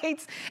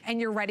deflates,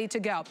 and you're ready to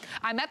go.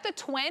 I'm at the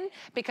twin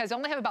because I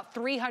only have about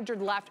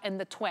 300 left in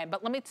the twin,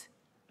 but let me,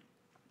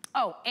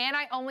 oh, and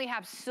I only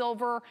have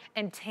silver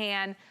and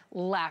tan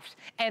left.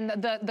 And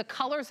the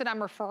colors that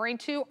I'm referring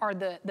to are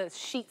the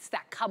sheets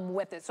that come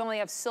with it. So I only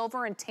have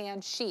silver and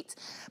tan sheets.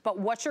 But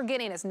what you're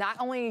getting is not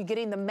only are you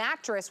getting the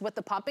mattress with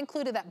the pump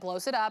included that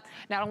blows it up,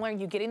 not only are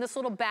you getting this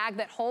little bag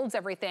that holds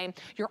everything,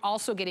 you're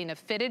also getting a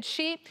fitted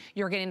sheet,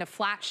 you're getting a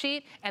flat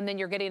sheet, and then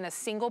you're getting a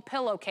single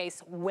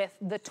pillowcase with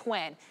the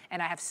twin.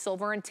 And I have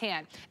silver and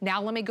tan.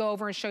 Now let me go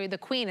over and show you the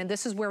queen. And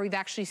this is where we've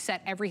actually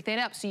set everything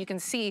up so you can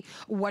see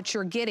what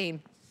you're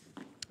getting.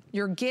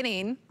 You're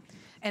getting,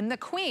 and the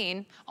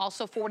queen,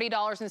 also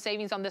 $40 in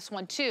savings on this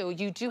one too.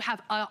 You do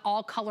have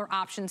all color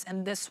options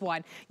in this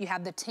one. You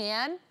have the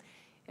tan,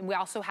 and we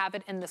also have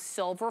it in the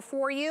silver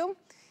for you.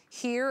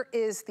 Here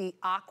is the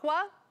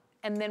aqua,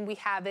 and then we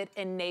have it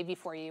in navy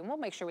for you. And we'll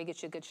make sure we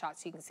get you a good shot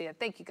so you can see it.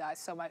 Thank you guys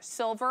so much.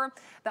 Silver,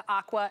 the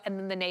aqua, and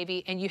then the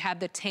navy, and you have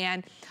the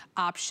tan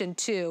option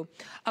too.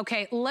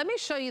 Okay, let me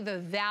show you the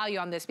value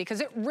on this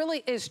because it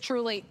really is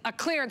truly a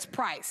clearance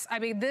price. I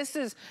mean, this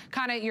is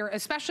kind of your,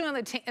 especially on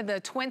the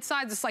twin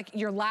sides, it's like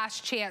your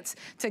last chance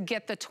to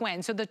get the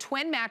twin. So the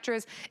twin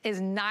mattress is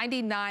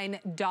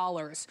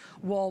 $99.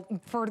 Well,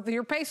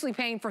 you're basically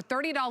paying for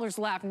 $30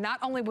 left. Not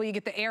only will you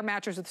get the air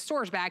mattress with the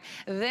storage bag,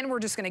 then we're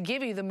just gonna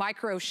give you the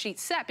micro sheet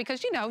set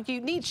because, you know,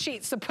 you need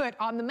sheets to put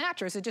on the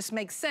mattress. It just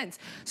makes sense.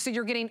 So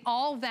you're getting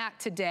all that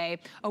today,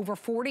 over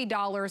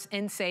 $40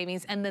 in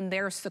savings, and then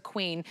there's the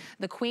queen.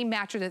 The queen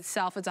mattress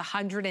itself is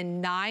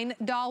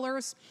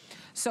 $109.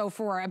 So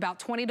for about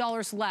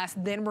 $20 less,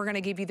 then we're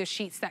gonna give you the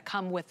sheets that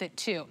come with it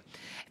too.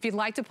 If you'd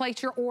like to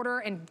place your order,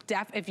 and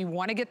if you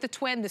wanna get the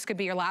twin, this could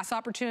be your last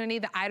opportunity.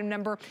 The item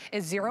number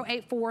is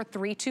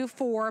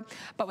 084324.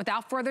 But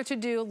without further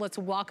ado, let's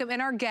welcome in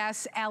our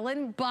guest,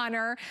 Ellen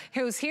Bunner,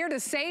 who's here to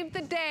save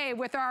the day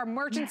with our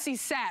emergency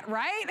set,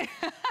 right?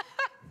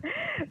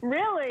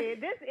 Really,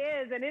 this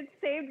is, and it's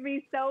saved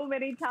me so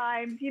many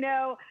times. You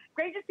know,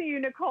 great to see you,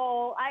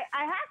 Nicole.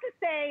 I have to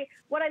say,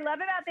 what I love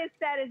about this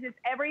set is it's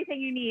everything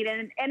you need,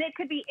 and it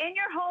could be in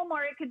your home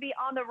or it could be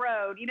on the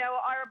road. You know,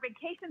 our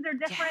vacations are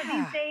different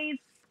these days.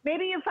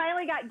 Maybe you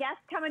finally got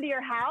guests coming to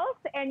your house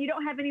and you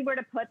don't have anywhere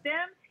to put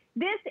them.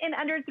 This, in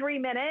under 3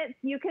 minutes,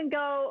 you can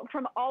go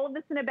from all of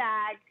this in a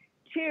bag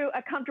to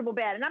a comfortable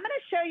bed. And I'm going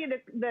to show you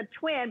the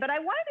twin, but I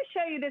wanted to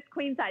show you this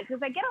queen size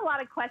because I get a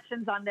lot of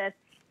questions on this.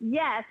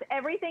 Yes,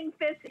 everything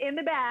fits in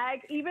the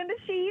bag, even the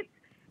sheets.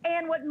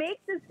 And what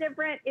makes this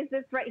different is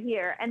this right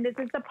here, and this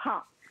is the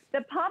pump.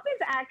 The pump is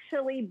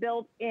actually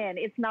built in.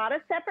 It's not a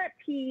separate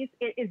piece.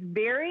 It is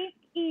very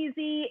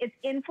easy. It's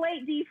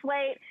inflate,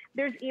 deflate.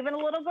 There's even a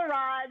little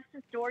garage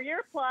to store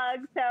your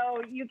plugs,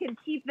 so you can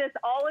keep this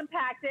all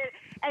impacted,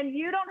 and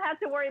you don't have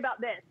to worry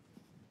about this.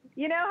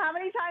 You know, how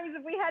many times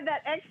have we had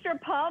that extra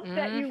pump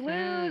that you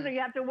lose, or you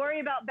have to worry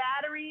about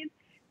batteries?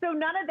 So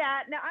none of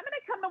that. Now I'm going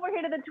to come over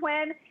here to the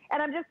twin, and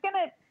I'm just going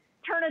to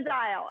turn a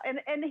dial. And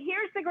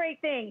here's the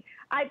great thing.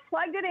 I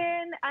plugged it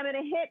in. I'm going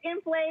to hit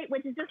inflate,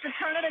 which is just a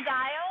turn of the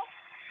dial.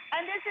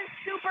 And this is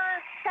super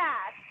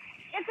fast.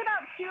 It's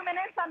about 2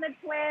 minutes on the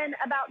twin,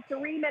 about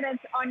 3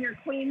 minutes on your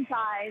queen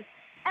size.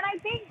 And I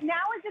think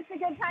now is just a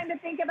good time to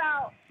think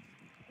about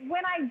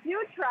when I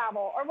do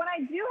travel or when I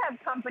do have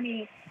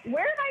company,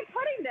 where am I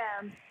putting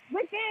them?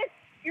 With this,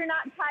 you're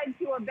not tied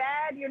to a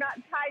bed. You're not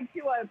tied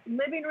to a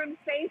living room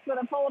space with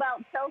a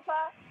fold-out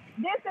sofa.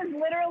 This is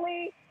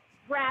literally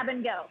grab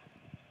and go.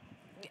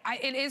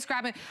 It is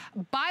grabbing.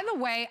 By the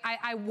way,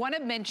 I want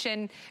to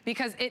mention,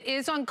 because it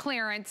is on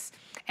clearance,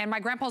 and my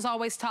grandpa's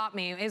always taught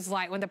me, is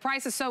like, when the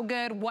price is so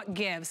good, what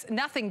gives?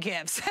 Nothing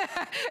gives.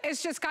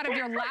 It's just kind of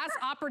your last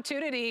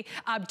opportunity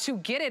to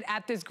get it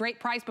at this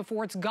great price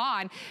before it's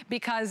gone,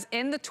 because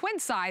in the twin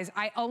size,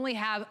 I only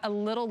have a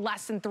little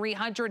less than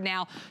 300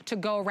 now to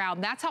go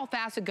around. That's how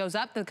fast it goes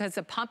up, because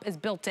the pump is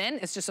built in.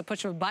 It's just a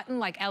push of a button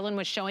like Ellen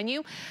was showing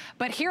you.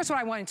 But here's what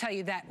I want to tell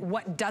you, that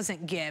what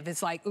doesn't give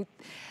is like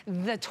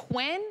the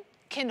twin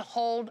can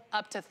hold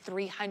up to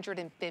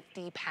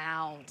 350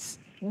 pounds.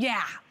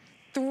 Yeah,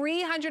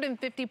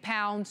 350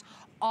 pounds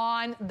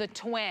on the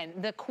twin.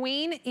 The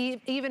queen,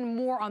 even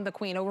more on the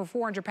queen, over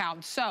 400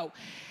 pounds. So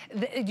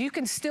you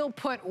can still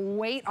put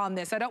weight on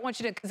this. I don't want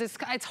you to, because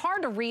it's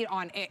hard to read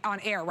on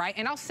air, right?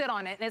 And I'll sit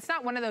on it, and it's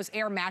not one of those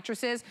air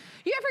mattresses.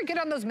 You ever get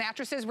on those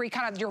mattresses where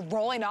you're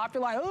rolling off,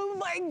 you're like, oh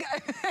my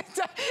God.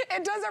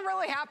 It doesn't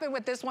really happen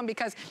with this one,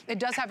 because it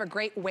does have a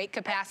great weight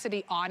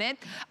capacity on it.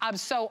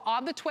 So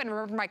on the twin,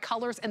 remember my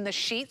colors and the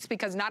sheets,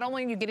 because not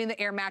only are you getting the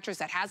air mattress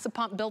that has the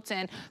pump built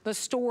in, the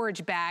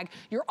storage bag,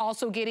 you're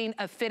also getting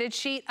a fitted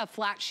sheet, a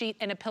flat sheet,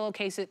 and a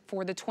pillowcase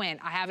for the twin.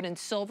 I have it in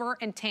silver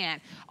and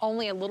tan,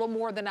 only a little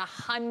more than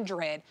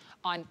 100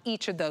 on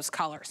each of those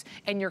colors.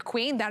 And your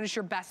queen, that is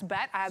your best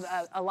bet. I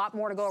have a lot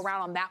more to go around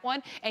on that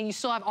one, and you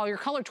still have all your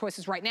color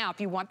choices right now. If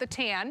you want the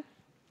tan,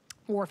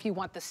 or if you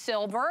want the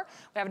silver,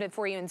 we have it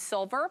for you in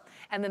silver.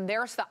 And then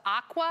there's the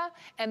aqua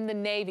and the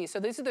navy. So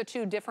these are the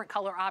two different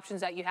color options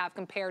that you have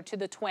compared to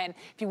the twin.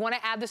 If you want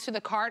to add this to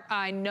the cart,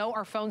 I know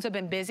our phones have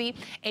been busy.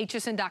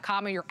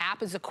 hsn.com or your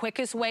app is the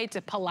quickest way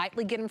to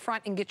politely get in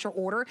front and get your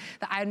order.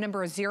 The item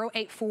number is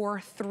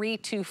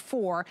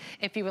 084324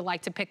 if you would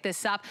like to pick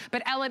this up.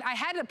 But Ellen, I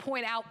had to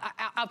point out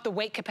the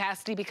weight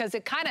capacity, because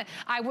it kind of,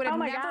 I would have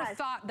never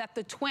thought that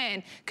the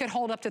twin could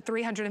hold up to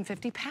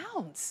 350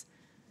 pounds.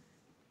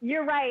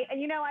 You're right.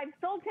 And you know, I've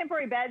sold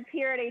temporary beds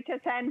here at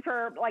HSN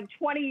for like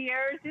 20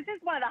 years. This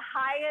is one of the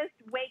highest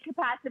weight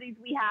capacities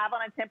we have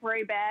on a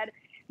temporary bed.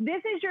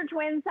 This is your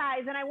twin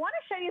size. And I want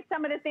to show you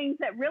some of the things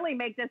that really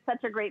make this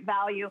such a great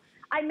value.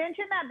 I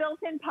mentioned that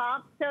built-in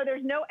pump. So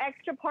there's no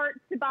extra parts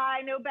to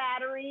buy, no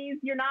batteries.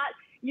 You're not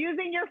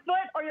using your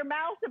foot or your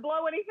mouth to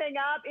blow anything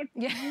up. It's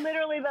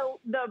literally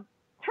the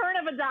turn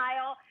of a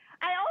dial.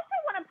 I also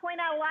want to point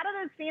out a lot of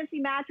those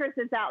fancy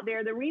mattresses out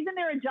there, the reason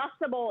they're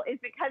adjustable is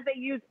because they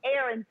use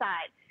air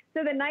inside.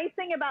 So the nice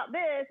thing about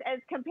this,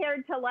 as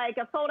compared to like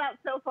a fold-out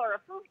sofa or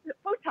a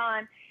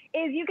futon,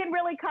 is you can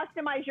really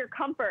customize your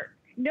comfort.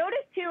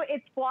 Notice too,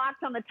 it's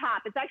blocked on the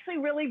top. It's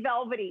actually really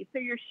velvety, so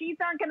your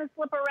sheets aren't going to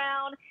slip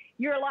around.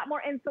 You're a lot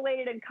more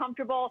insulated and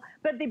comfortable.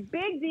 But the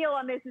big deal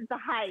on this is the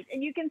height,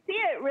 and you can see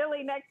it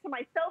really next to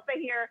my sofa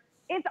here.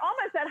 It's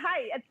almost that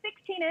height. It's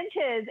 16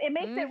 inches. It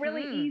makes it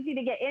really easy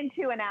to get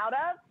into and out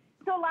of.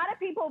 So a lot of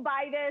people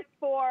buy this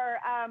for,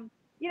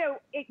 you know,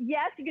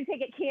 yes, you can take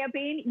it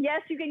camping.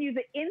 Yes, you can use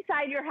it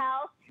inside your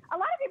house. A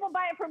lot of people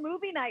buy it for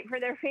movie night for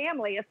their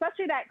family,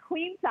 especially that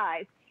queen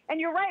size. And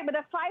you're right, with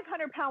a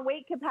 500-pound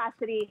weight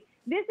capacity,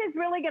 this is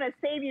really going to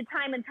save you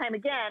time and time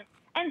again.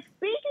 And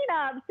speaking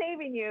of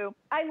saving you,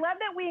 I love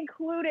that we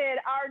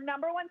included our #1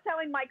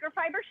 selling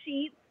microfiber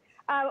sheets.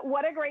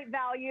 What a great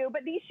value.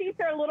 But these sheets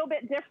are a little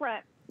bit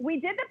different. We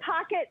did the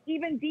pocket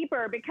even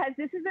deeper because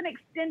this is an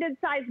extended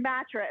size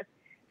mattress.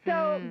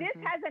 So this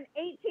has an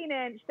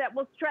 18-inch that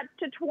will stretch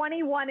to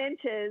 21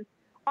 inches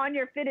on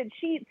your fitted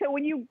sheet. So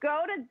when you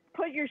go to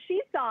put your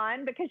sheets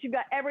on, because you've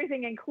got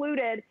everything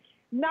included,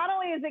 not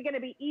only is it going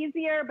to be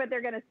easier, but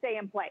they're going to stay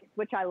in place,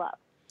 which I love.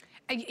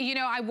 You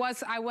know, I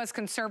was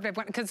conservative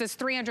because it's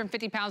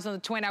 350 pounds on the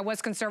twin. I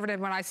was conservative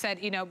when I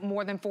said, you know,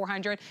 more than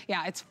 400.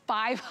 Yeah, it's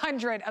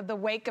 500 of the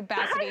weight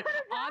capacity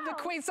on the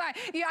queen side.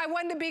 Yeah, I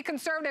wanted to be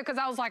conservative because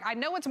I was like, I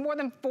know it's more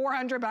than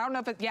 400, but I don't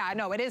know if it, yeah, I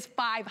know it is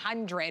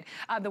 500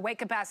 of the weight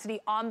capacity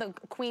on the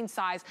queen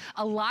size.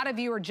 A lot of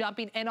you are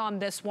jumping in on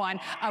this one,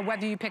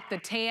 whether you pick the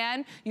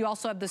tan, you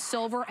also have the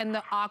silver and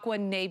the aqua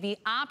navy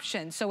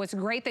option. So it's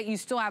great that you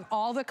still have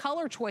all the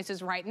color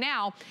choices right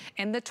now.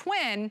 And the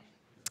twin,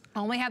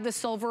 only have the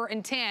silver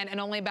and tan and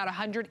only about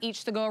 100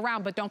 each to go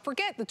around. But don't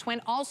forget, the twin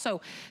also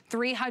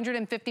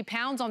 350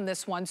 pounds on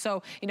this one.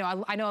 So, you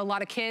know, I know a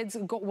lot of kids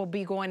will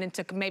be going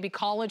into maybe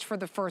college for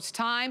the first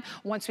time.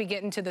 Once we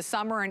get into the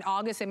summer and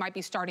August, they might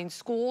be starting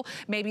school.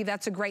 Maybe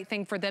that's a great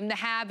thing for them to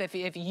have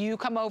if you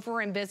come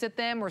over and visit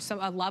them, or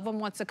a loved one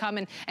wants to come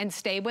and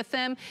stay with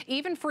them.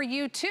 Even for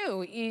you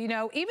too, you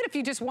know, even if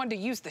you just wanted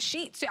to use the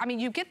sheets. I mean,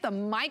 you get the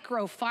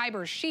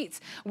microfiber sheets.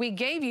 We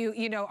gave you,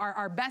 you know,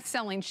 our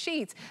best-selling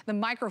sheets, the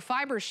microfiber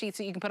microfiber sheets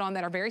that you can put on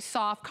that are very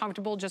soft,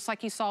 comfortable, just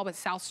like you saw with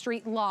South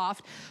Street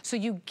Loft. So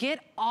you get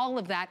all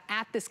of that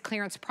at this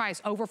clearance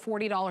price, over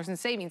 $40 in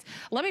savings.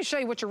 Let me show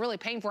you what you're really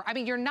paying for. I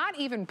mean, you're not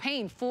even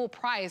paying full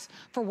price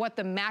for what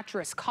the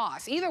mattress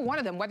costs. Either one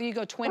of them, whether you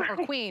go twin or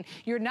queen,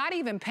 you're not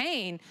even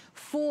paying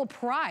full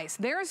price.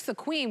 There's the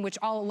queen, which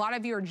a lot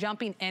of you are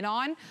jumping in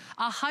on,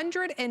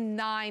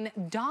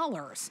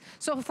 $109.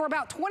 So for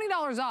about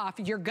 $20 off,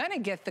 you're gonna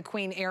get the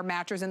queen air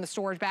mattress in the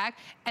storage bag,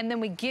 and then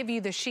we give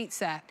you the sheet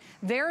set.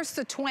 There's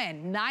the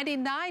twin,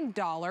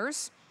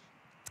 $99.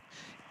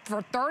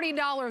 For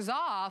 $30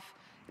 off,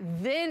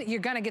 then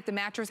you're gonna get the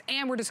mattress,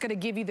 and we're just gonna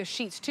give you the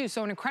sheets too.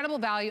 So an incredible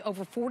value,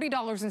 over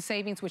 $40 in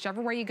savings,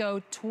 whichever way you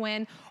go,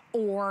 twin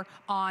or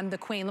on the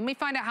queen. Let me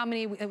find out how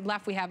many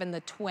left we have in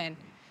the twin.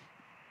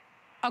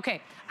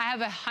 Okay, I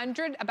have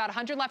about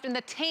 100 left in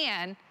the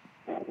tan,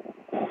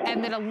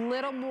 and then a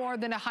little more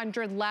than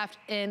 100 left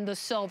in the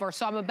silver.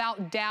 So I'm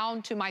about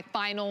down to my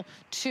final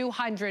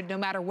 200, no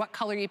matter what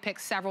color you pick,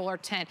 several or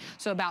 10.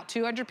 So about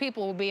 200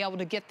 people will be able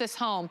to get this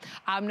home.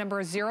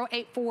 Number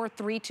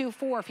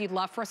 084324 if you'd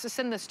love for us to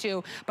send this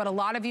to. But a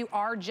lot of you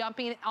are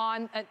jumping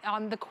on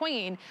the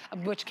queen,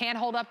 which can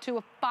hold up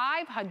to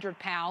 500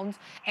 pounds.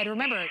 And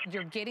remember,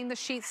 you're getting the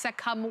sheets that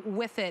come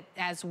with it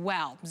as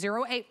well.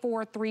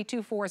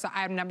 084324 is the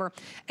item number,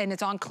 and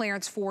it's on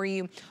clearance for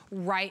you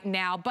right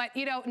now. But,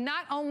 you know,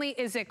 not only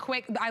is it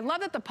quick, I love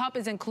that the pump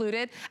is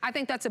included. I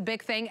think that's a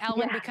big thing,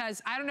 Ellen, because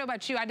I don't know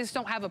about you, I just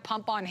don't have a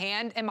pump on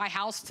hand in my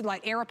house to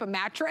like air up a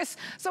mattress.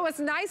 So it's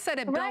nice that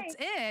it built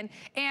in.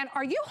 And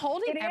are you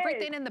holding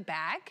everything in the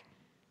bag?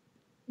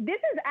 This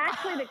is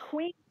actually the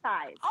queen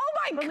size. Oh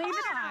my gosh. Believe it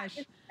or not, it's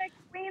the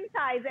queen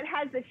size. It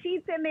has the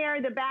sheets in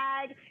there, the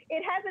bag.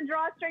 It has a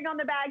drawstring on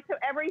the bag so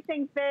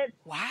everything fits.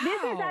 Wow.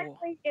 This is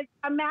actually, it's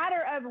a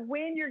matter of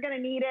when you're going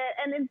to need it.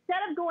 And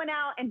instead of going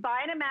out and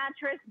buying a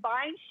mattress,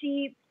 buying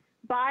sheets,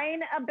 buying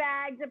a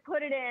bag to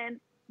put it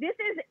in, this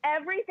is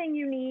everything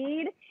you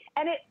need,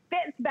 and it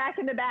fits back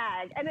in the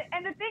bag. And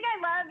the thing I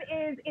love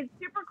is it's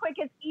super quick,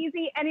 it's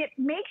easy, and it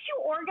makes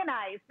you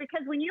organized,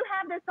 because when you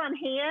have this on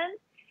hand,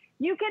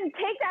 you can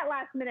take that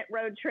last minute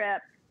road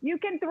trip. You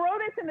can throw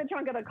this in the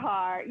trunk of the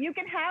car. You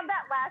can have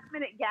that last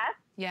minute guest.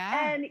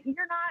 And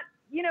you're not,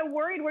 you know,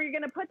 worried where you're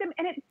going to put them.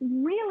 And it's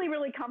really,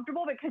 really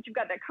comfortable because you've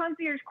got the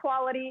concierge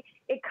quality.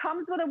 It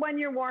comes with a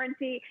 1-year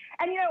warranty.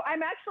 And, you know,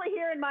 I'm actually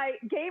here in my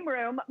game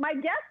room. My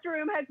guest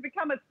room has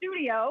become a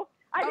studio.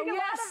 I think a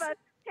lot of us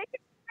take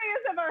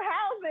pictures of our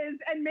houses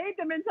and made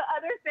them into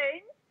other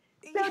things.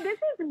 So this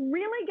is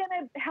really going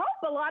to help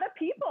a lot of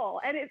people,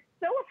 and it's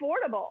so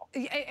affordable.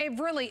 It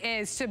really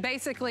is, to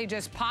basically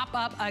just pop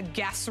up a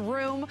guest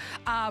room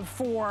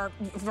for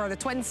the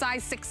twin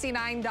size,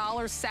 $69,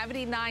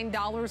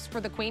 $79 for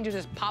the queen to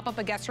just pop up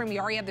a guest room. You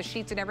already have the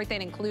sheets and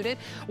everything included,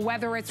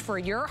 whether it's for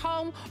your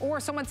home or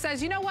someone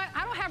says, you know what,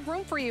 I don't have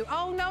room for you.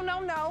 Oh, no, no,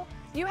 no.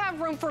 You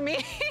have room for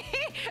me.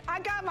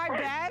 I got my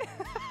bed.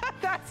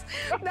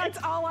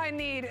 That's all I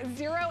need.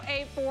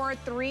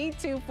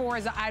 084324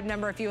 is the item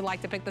number if you would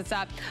like to pick this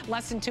up.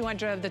 Less than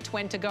 200 of the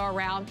twin to go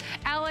around.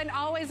 Ellen,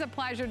 always a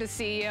pleasure to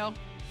see you.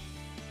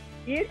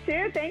 You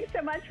too. Thanks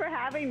so much for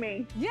having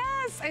me.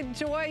 Yes,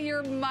 enjoy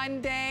your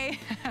Monday.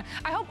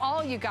 I hope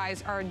all you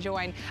guys are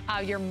enjoying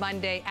your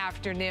Monday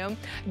afternoon.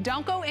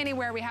 Don't go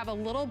anywhere. We have a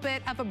little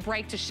bit of a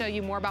break to show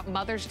you more about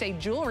Mother's Day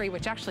jewelry,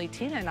 which actually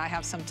Tina and I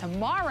have some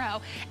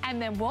tomorrow.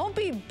 And then we'll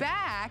be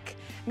back,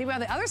 maybe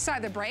on the other side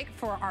of the break,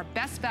 for our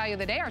best value of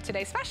the day, our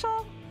Today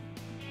Special.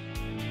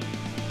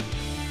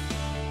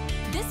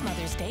 This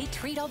Mother's Day,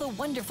 treat all the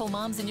wonderful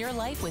moms in your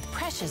life with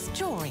precious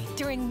jewelry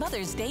during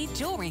Mother's Day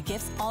jewelry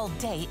gifts all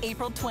day,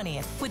 April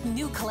 20th, with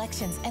new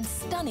collections and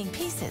stunning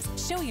pieces.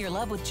 Show your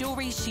love with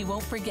jewelry she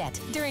won't forget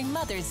during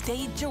Mother's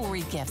Day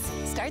jewelry gifts.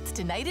 Starts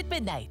tonight at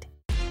midnight.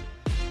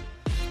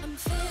 I'm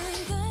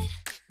feeling good.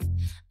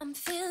 I'm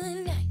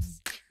feeling nice.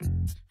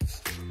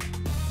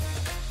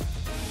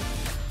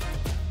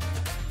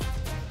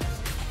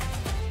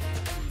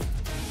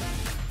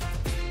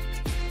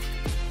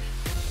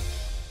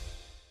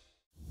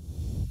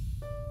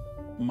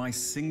 My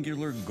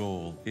singular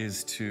goal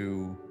is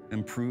to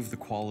improve the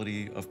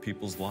quality of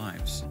people's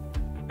lives.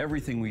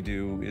 Everything we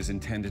do is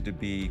intended to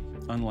be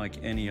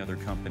unlike any other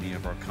company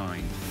of our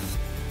kind.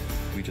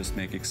 We just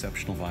make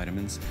exceptional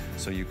vitamins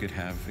so you could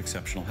have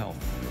exceptional health.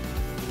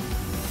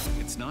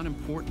 It's not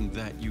important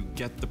that you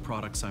get the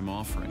products I'm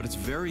offering, but it's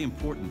very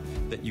important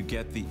that you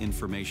get the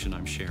information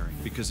I'm sharing,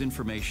 because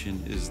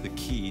information is the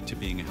key to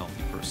being a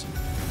healthy person.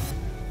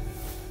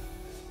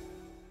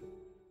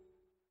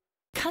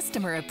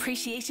 Customer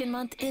Appreciation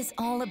Month is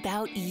all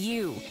about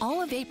you.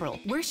 All of April,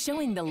 we're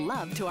showing the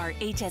love to our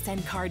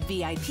HSN card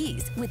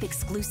VIPs with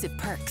exclusive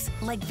perks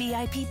like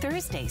VIP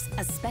Thursdays,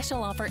 a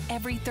special offer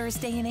every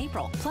Thursday in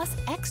April, plus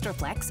Extra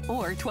Flex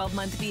or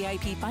 12-month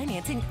VIP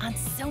financing on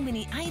so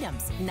many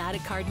items. Not a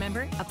card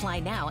member? Apply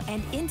now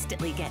and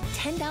instantly get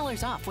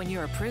 $10 off when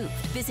you're approved.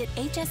 Visit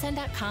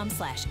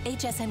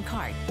hsn.com/HSN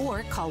card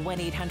or call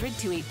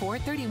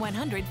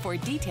 1-800-284-3100 for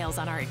details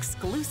on our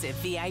exclusive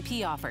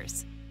VIP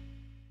offers.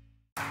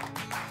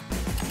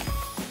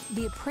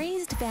 The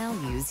appraised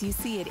values you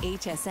see at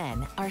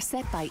HSN are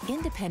set by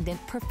independent,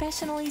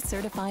 professionally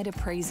certified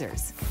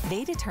appraisers.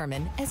 They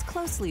determine, as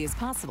closely as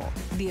possible,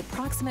 the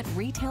approximate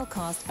retail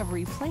cost of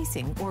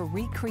replacing or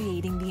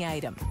recreating the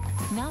item,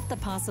 not the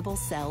possible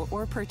sell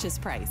or purchase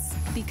price.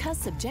 Because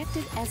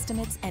subjective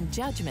estimates and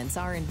judgments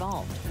are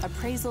involved,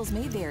 appraisals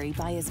may vary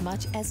by as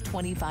much as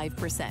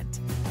 25%.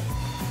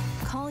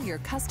 Call your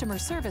customer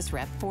service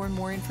rep for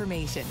more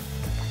information.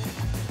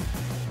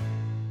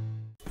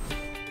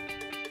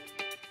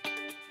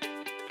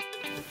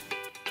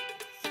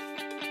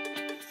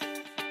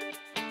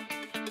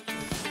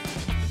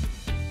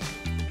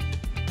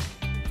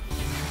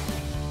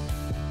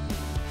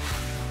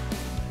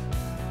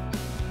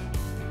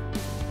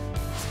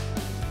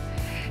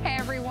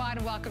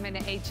 Welcome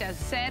into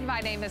HSN. My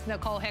name is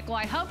Nicole Hickle.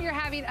 I hope you're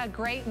having a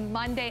great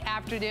Monday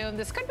afternoon.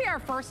 This could be our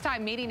first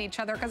time meeting each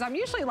other because I'm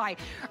usually like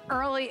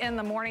early in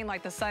the morning,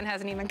 like the sun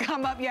hasn't even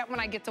come up yet when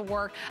I get to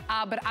work.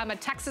 But I'm a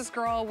Texas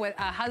girl with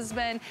a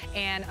husband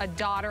and a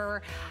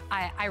daughter.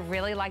 I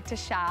really like to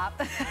shop.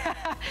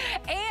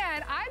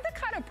 And I'm the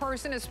kind of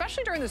person,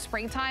 especially during the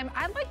springtime,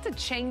 I like to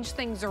change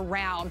things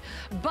around.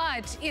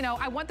 But, you know,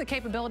 I want the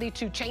capability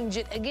to change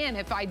it again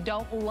if I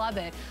don't love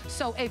it.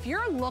 So if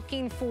you're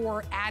looking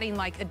for adding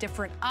like a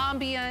different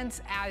ambience,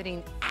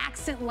 adding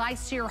accent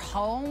lights to your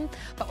home,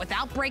 but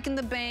without breaking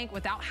the bank,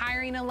 without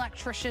hiring an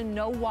electrician,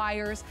 no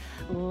wires,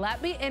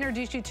 let me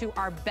introduce you to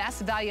our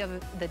best value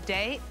of the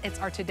day. It's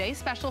our Today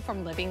Special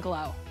from Living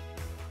Glow.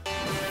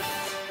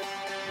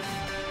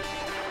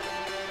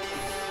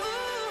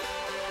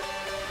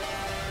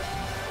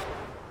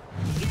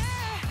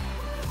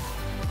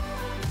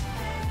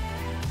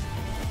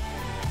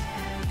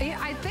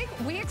 I think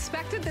we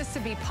expected this to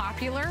be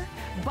popular,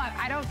 but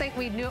I don't think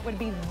we knew it would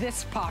be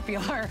this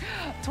popular.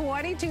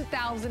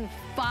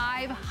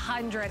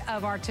 22,500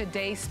 of our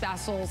Today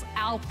Specials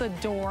out the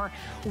door,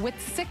 with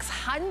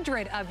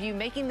 600 of you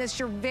making this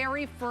your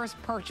very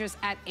first purchase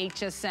at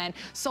HSN.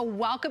 So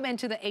welcome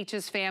into the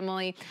HS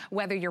family,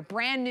 whether you're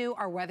brand new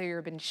or whether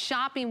you've been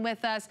shopping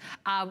with us.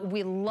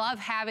 We love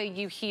having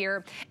you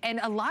here. And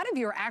a lot of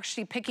you are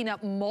actually picking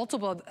up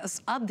multiple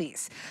of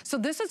these. So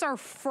this is our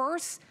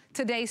first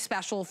Today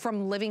Special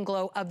from Living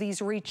Glow of these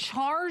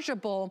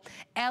rechargeable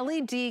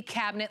LED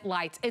cabinet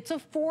lights. It's a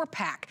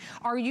 4-pack.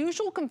 Our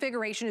usual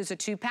configuration is a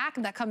 2-pack,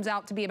 and that comes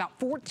out to be about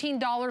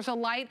 $14 a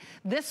light.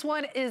 This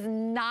one is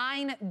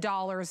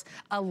 $9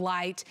 a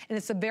light, and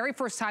it's the very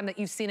first time that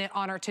you've seen it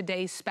on our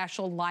Today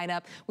Special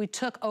lineup. We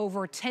took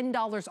over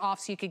 $10 off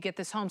so you could get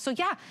this home. So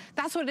yeah,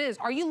 that's what it is.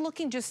 Are you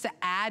looking just to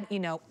add,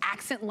 you know,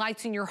 accent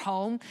lights in your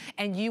home,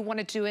 and you want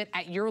to do it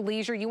at your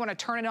leisure? You want to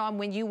turn it on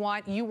when you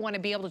want to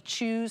be able to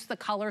choose the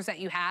colors that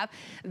you have?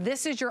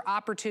 This is your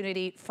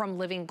opportunity from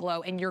Living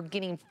Glow, and you're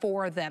getting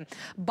 4 of them.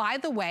 By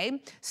the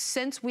way,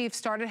 since we've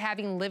started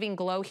having Living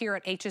Glow here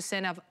at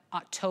HSN of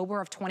October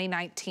of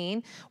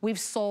 2019, we've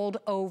sold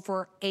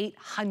over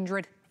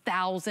 800,000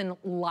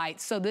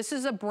 lights. So this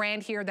is a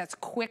brand here that's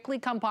quickly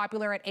come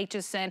popular at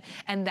HSN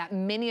and that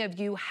many of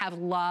you have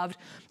loved.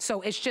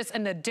 So it's just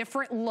in a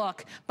different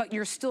look, but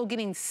you're still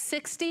getting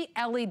 60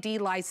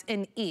 LED lights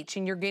in each,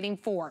 and you're getting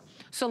 4.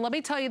 So let me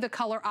tell you the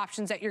color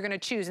options that you're gonna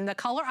choose. And the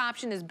color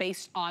option is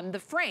based on the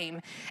frame.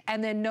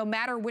 And then no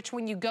matter which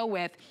one you go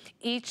with,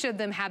 each of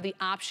them have the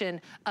option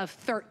of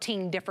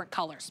 13 different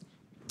colors.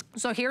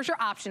 So here's your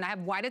option. I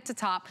have white at the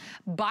top,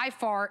 by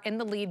far in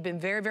the lead, been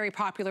very, very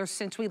popular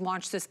since we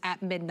launched this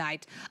at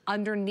midnight.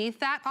 Underneath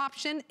that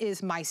option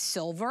is my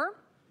silver.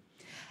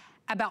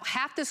 About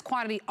half this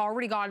quantity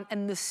already gone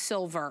in the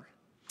silver.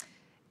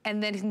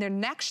 And then the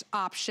next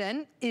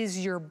option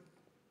is your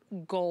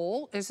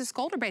gold. Is this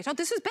gold or beige? Oh,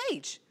 this is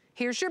beige.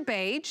 Here's your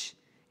beige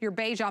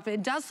option.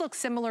 It does look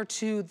similar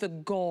to the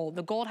gold.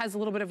 The gold has a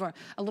little bit of a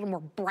little more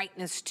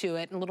brightness to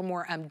it, and a little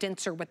more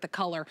denser with the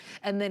color.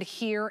 And then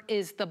here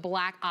is the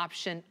black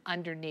option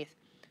underneath.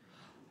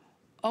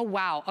 Oh,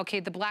 wow. Okay,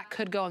 the black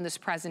could go in this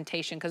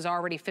presentation because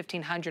already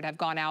 1,500 have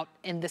gone out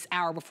in this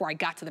hour before I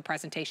got to the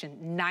presentation.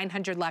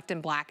 900 left in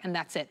black, and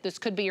that's it. This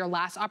could be your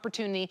last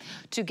opportunity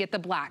to get the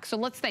black. So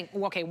let's think,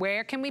 okay,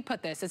 where can we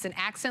put this? Is it an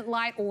accent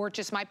light, or it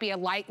just might be a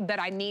light that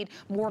I need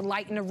more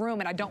light in a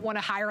room and I don't want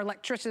to hire an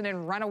electrician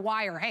and run a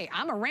wire? Hey,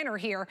 I'm a renter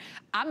here.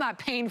 I'm not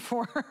paying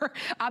for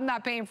I'm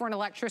not paying for an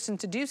electrician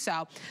to do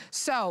so.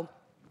 So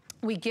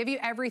we give you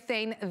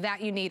everything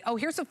that you need. Oh,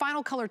 here's the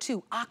final color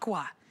too,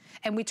 aqua.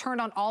 And we turned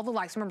on all the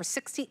lights. Remember,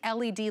 60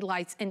 LED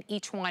lights in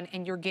each one,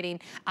 and you're getting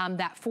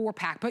that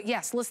 4-pack. But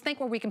yes, let's think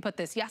where we can put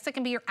this. Yes, it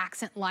can be your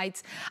accent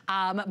lights,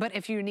 but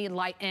if you need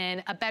light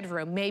in a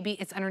bedroom, maybe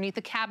it's underneath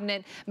the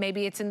cabinet,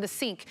 maybe it's in the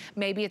sink,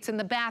 maybe it's in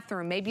the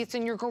bathroom, maybe it's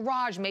in your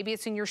garage, maybe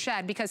it's in your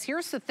shed. Because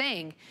here's the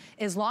thing,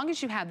 as long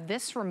as you have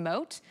this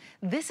remote,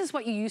 this is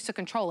what you use to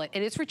control it.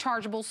 It is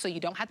rechargeable, so you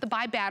don't have to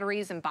buy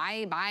batteries and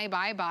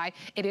buy.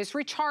 It is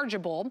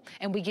rechargeable,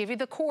 and we give you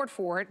the cord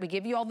for it. We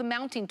give you all the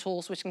mounting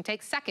tools, which can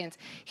take seconds. seconds.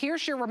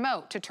 Here's your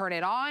remote to turn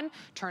it on,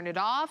 turn it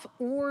off,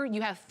 or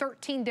you have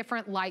 13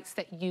 different lights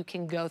that you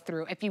can go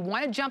through. If you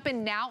want to jump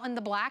in now in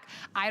the black,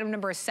 item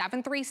number is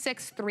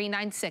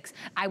 736396.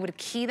 I would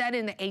key that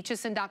into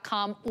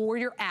hsn.com or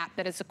your app.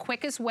 That is the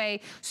quickest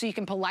way so you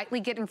can politely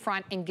get in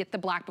front and get the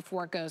black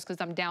before it goes, because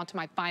I'm down to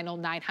my final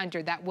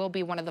 900. That will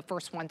be one of the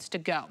first ones to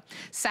go.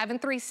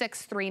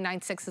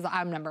 736396 is the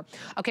item number.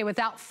 Okay,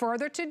 without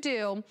further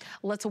ado,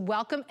 let's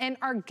welcome in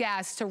our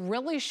guests to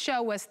really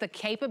show us the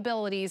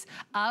capabilities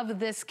of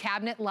this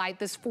cabinet light,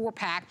 this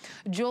 4-pack.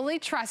 Julie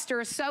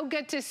Truster, so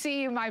good to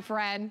see you, my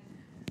friend.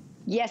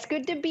 Yes,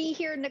 good to be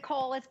here,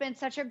 Nicole. It's been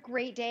such a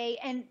great day,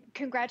 and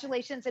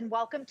congratulations and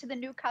welcome to the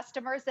new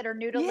customers that are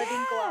new to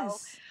Living Glow.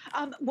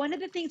 One of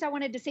the things I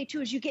wanted to say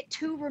too is you get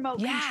 2 remote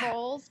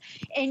controls,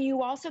 and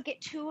you also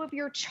get 2 of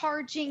your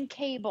charging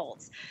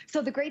cables.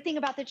 So the great thing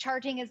about the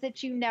charging is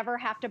that you never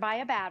have to buy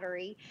a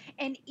battery,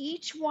 and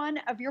each one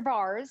of your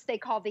bars, they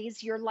call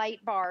these your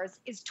light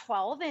bars, is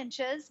 12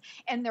 inches,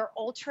 and they're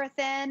ultra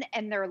thin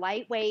and they're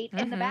lightweight,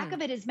 and the back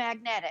of it is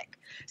magnetic.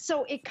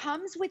 So it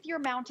comes with your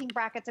mounting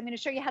brackets. I'm going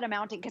to show you how to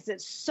mount it because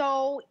it's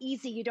so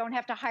easy. You don't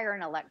have to hire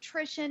an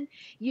electrician.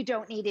 You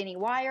don't need any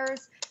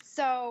wires.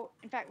 So,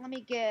 in fact, let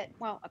me get,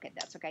 well, okay,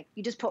 that's okay.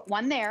 You just put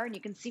one there, and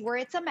you can see where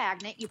it's a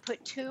magnet. You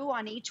put 2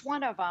 on each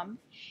one of them,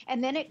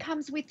 and then it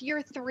comes with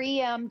your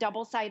 3M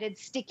double-sided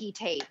sticky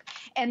tape.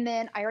 And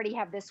then I already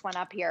have this one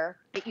up here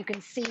that you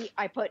can see.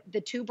 I put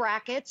the 2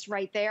 brackets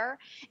right there,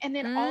 and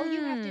then all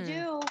you have to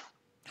do,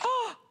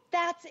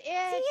 that's it.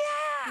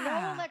 Yeah.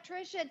 No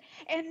electrician.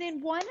 And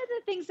then one of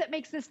the things that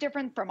makes this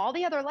different from all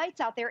the other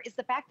lights out there is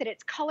the fact that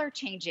it's color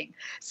changing.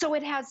 So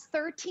it has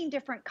 13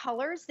 different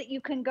colors that you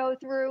can go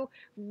through: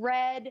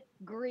 red,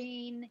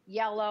 green,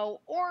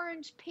 yellow,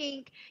 orange,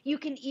 pink. You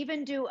can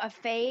even do a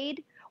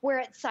fade where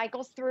it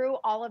cycles through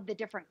all of the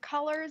different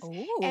colors.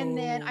 Ooh. And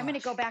then I'm going to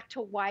go back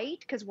to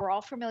white because we're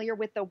all familiar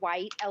with the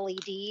white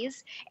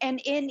LEDs. And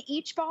in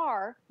each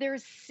bar,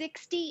 there's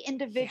 60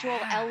 individual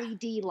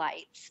LED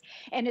lights.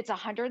 And it's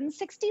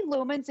 160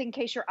 lumens in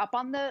case you're up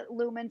on the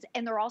lumens.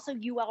 And they're also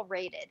UL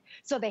rated.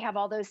 So they have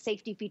all those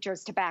safety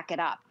features to back it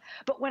up.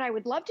 But what I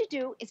would love to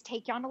do is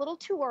take you on a little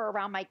tour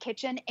around my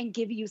kitchen and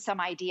give you some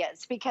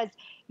ideas, because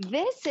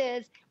this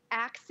is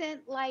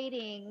accent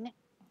lighting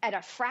at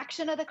a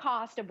fraction of the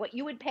cost of what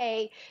you would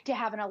pay to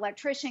have an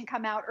electrician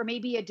come out or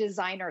maybe a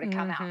designer to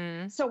come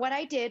out. So what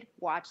I did,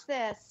 watch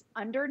this,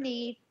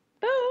 underneath,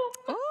 boom.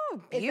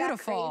 Oh, beautiful.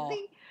 Is that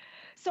crazy?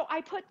 So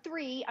I put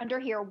 3 under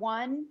here,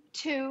 1,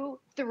 2,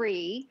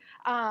 3.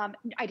 I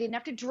didn't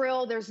have to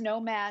drill. There's no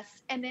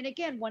mess. And then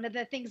again, one of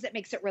the things that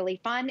makes it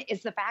really fun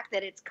is the fact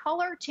that it's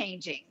color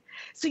changing.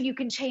 So you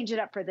can change it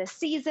up for the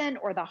season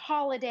or the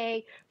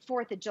holiday,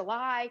 4th of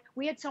July.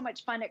 We had so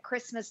much fun at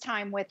Christmas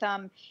time with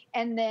them.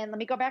 And then let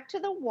me go back to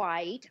the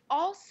white.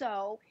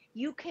 Also,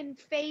 you can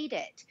fade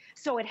it.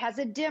 So it has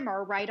a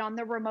dimmer right on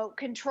the remote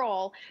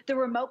control. The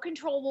remote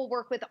control will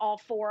work with all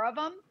 4 of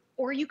them,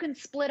 or you can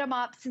split them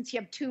up since you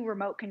have 2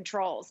 remote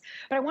controls.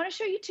 But I want to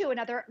show you too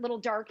another little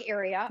dark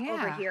area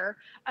over here.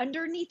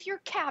 Underneath your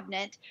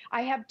cabinet,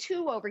 I have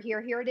 2 over here.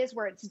 Here it is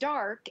where it's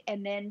dark,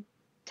 and then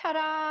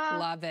ta-da!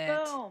 Love it.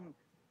 Boom.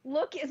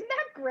 Look, isn't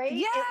that great?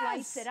 Yes. It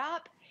lights it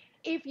up.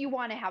 If you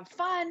want to have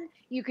fun,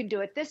 you can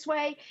do it this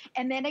way.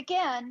 And then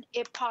again,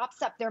 it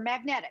pops up. They're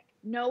magnetic.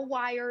 No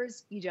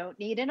wires. You don't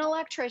need an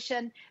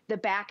electrician. The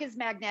back is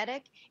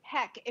magnetic.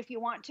 Heck, if you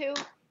want to,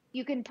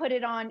 you can put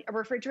it on a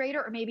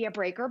refrigerator or maybe a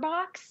breaker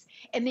box,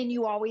 and then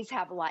you always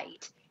have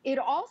light. It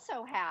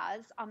also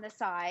has on the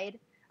side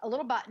a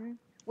little button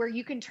where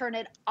you can turn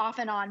it off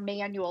and on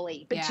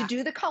manually. But to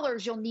do the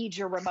colors, you'll need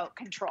your remote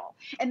control.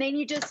 And then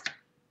you just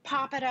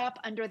pop it up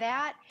under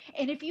that.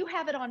 And if you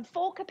have it on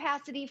full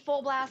capacity,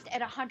 full blast at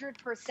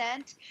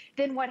 100%,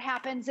 then what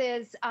happens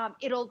is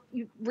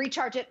you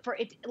recharge it for,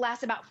 it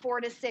lasts about 4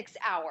 to 6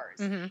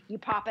 hours. You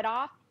pop it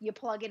off, you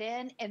plug it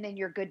in, and then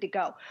you're good to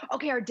go.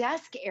 Okay, our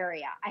desk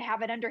area, I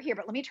have it under here,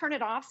 but let me turn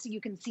it off so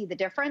you can see the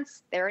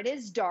difference. There it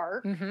is,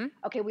 dark.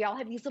 Okay, we all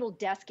have these little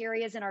desk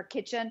areas in our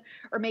kitchen,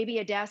 or maybe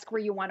a desk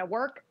where you want to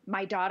work.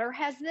 My daughter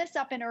has this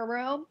up in her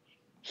room.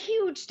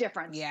 Huge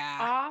difference.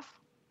 Off,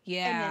 and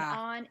then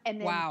on,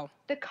 and then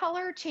the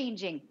color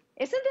changing.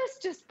 Isn't this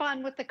just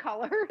fun with the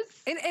colors?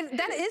 And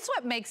that is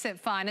what makes it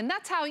fun. And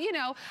that's how, you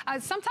know,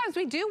 sometimes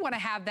we do want to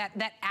have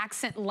that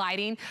accent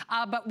lighting,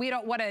 but we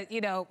don't want to, you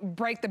know,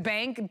 break the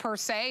bank per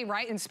se,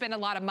 right? And spend a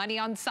lot of money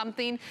on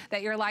something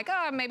that you're like,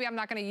 oh, maybe I'm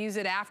not going to use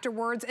it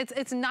afterwards.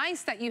 It's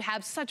nice that you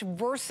have such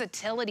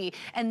versatility.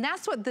 And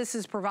that's what this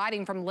is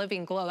providing from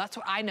Living Glow. That's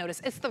what I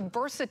noticed. It's the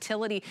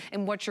versatility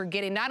in what you're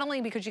getting, not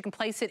only because you can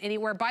place it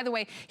anywhere. By the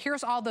way,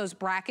 here's all those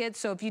brackets.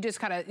 So if you just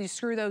kind of, you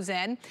screw those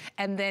in,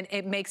 and then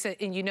it makes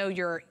it, and you know,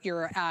 your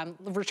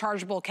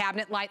rechargeable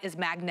cabinet light is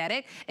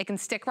magnetic. It can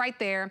stick right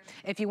there.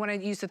 If you want to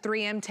use the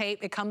 3M tape,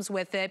 it comes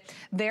with it.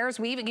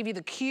 We even give you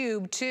the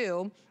cube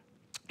too.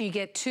 You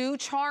get 2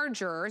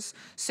 chargers,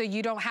 so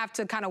you don't have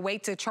to kind of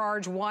wait to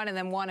charge one and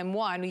then one and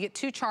one. You get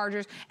 2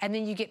 chargers, and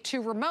then you get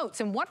 2 remotes,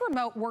 and one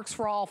remote works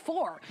for all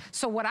 4.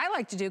 So what I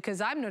like to do, because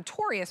I'm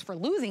notorious for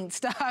losing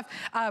stuff,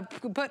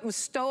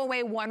 stow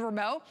away one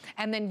remote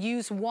and then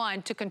use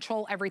one to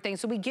control everything.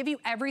 So we give you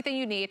everything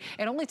you need.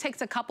 It only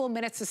takes a couple of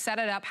minutes to set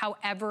it up,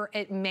 however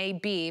it may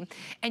be.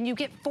 And you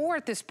get 4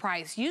 at this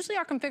price. Usually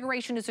our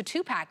configuration is a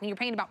 2-pack, and you're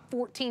paying about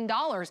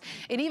 $14.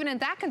 And even in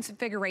that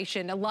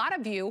configuration, a lot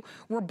of you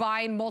were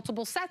buying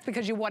multiple sets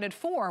because you wanted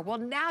 4. Well,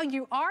 now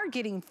you are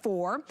getting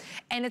 4,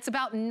 and it's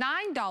about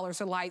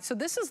 $9 a light. So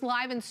this is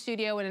live in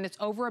studio, and it's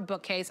over a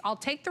bookcase. I'll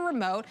take the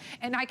remote,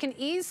 and I can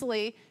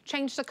easily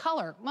change the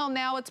color. Well,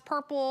 now it's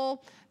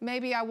purple.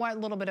 Maybe I want a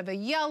little bit of a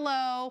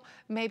yellow.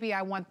 Maybe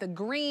I want the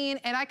green,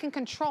 and I can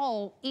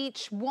control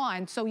each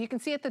one. So you can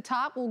see at the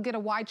top, we'll get a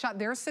wide shot.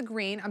 There's the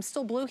green. I'm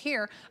still blue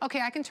here. Okay,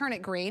 I can turn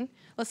it green.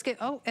 Let's get,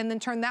 oh, and then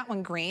turn that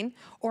one green.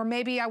 Or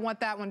maybe I want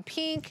that one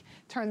pink,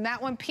 turn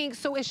that one pink.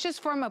 So it's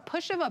just from a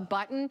push of a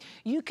button,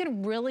 you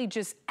can really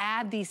just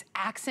add these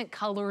accent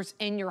colors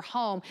in your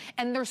home.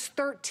 And there's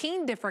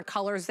 13 different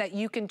colors that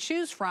you can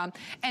choose from.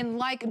 And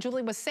like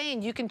Julie was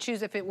saying, you can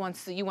choose if it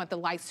wants, you want the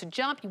lights to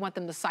jump, you want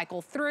them to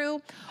cycle through.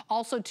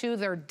 Also too,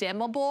 they're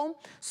dimmable.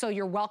 So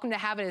you're welcome to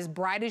have it as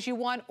bright as you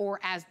want or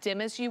as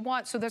dim as you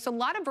want. So there's a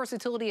lot of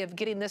versatility of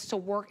getting this to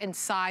work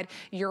inside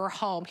your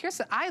home.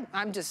 Here's, I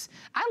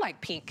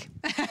like pink.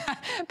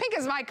 Pink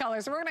is my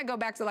color. So we're gonna go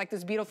back to like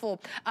this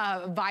beautiful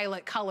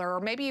violet color, or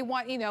maybe you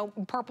want, you know,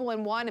 purple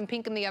in one and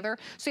pink in the other.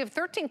 So you have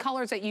 13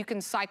 colors that you can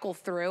cycle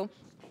through.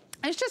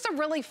 It's just a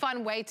really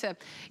fun way to,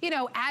 you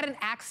know, add an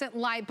accent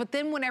light, but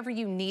then whenever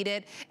you need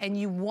it and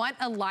you want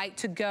a light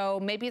to go,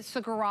 maybe it's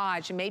the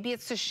garage, maybe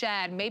it's the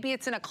shed, maybe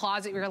it's in a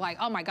closet, you're like,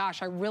 oh my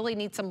gosh, I really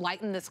need some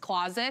light in this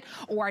closet,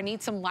 or I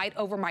need some light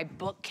over my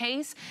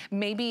bookcase.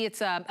 Maybe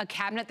it's a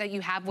cabinet that you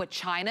have with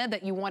china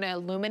that you want to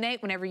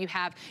illuminate whenever you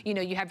have, you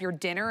know, you have your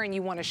dinner and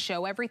you want to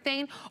show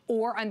everything,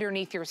 or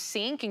underneath your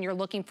sink and you're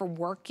looking for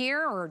work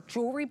gear or a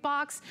jewelry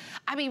box.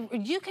 I mean,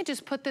 you could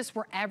just put this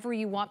wherever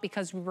you want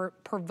because we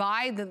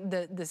provide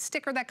the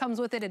sticker that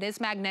comes with it. It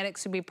is magnetic,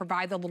 so we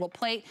provide the little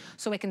plate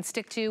so it can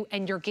stick to,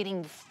 and you're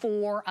getting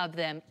 4 of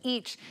them,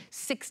 each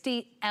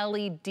 60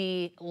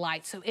 LED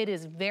lights. So it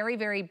is very,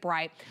 very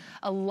bright.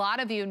 A lot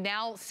of you,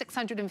 now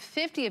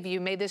 650 of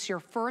you, made this your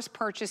first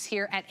purchase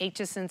here at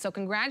HSN. So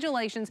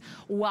congratulations,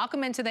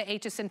 welcome into the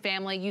HSN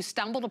family. You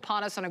stumbled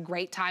upon us on a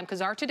great time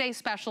because our today's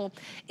special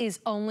is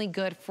only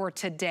good for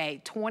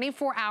today.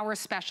 24-hour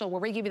special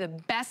where we give you the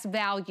best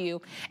value.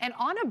 And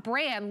on a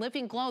brand,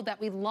 Living Glow, that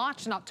we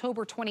launched in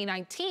October 2019,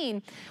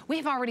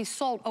 we've already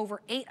sold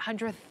over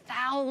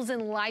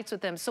 800,000 lights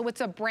with them. So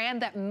it's a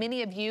brand that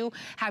many of you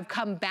have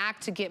come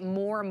back to get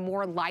more and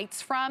more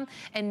lights from.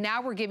 And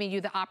now we're giving you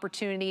the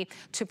opportunity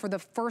to, for the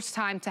first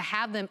time, to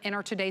have them in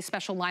our today's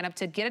special lineup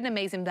to get an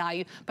amazing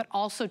value, but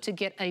also to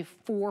get a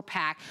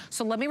 4-pack.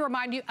 So let me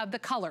remind you of the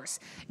colors.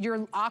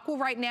 Your aqua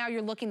right now,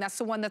 you're looking, that's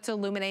the one that's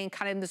illuminating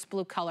kind of in this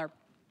blue color.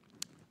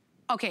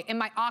 Okay, in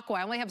my aqua,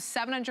 I only have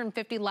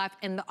 750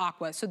 left in the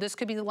aqua. So this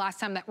could be the last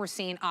time that we're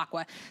seeing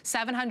aqua.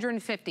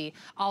 750.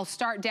 I'll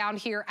start down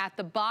here at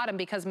the bottom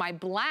because my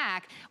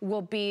black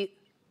will be,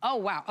 oh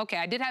wow, okay,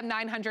 I did have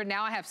 900,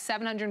 now I have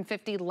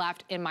 750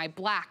 left in my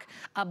black.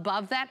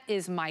 Above that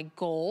is my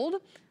gold.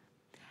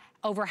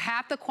 Over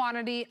half the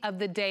quantity of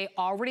the day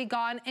already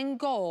gone in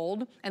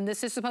gold, and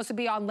this is supposed to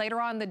be on later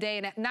on in the day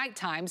and at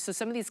nighttime, so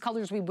some of these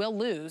colors we will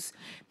lose.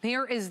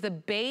 Here is the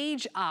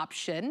beige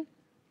option.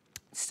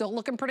 Still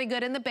looking pretty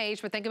good in the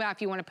beige, but think about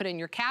if you want to put in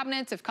your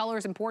cabinets, if color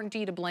is important to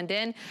you to blend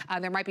in,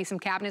 there might be some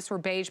cabinets where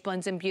beige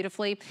blends in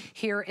beautifully.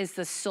 Here is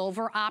the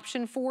silver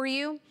option for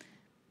you.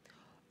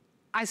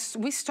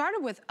 We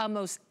started with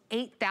almost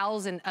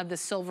 8,000 of the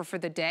silver for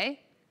the day.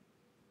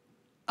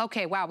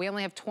 Okay, wow, we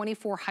only have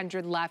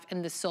 2,400 left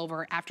in the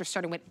silver after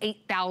starting with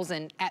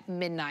 8,000 at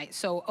midnight.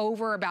 So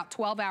over about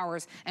 12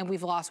 hours, and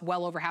we've lost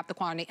well over half the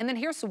quantity. And then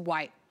here's the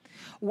white.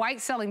 White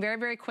selling very,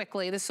 very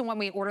quickly. This is the one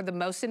we ordered the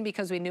most in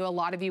because we knew a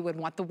lot of you would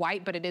want the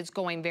white, but it is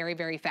going very,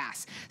 very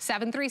fast.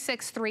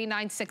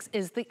 736396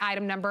 is the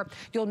item number.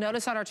 You'll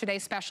notice on our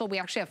today's special, we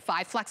actually have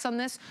 5 flex on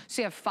this.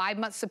 So you have 5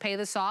 months to pay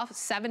this off.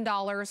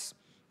 $7,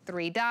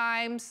 3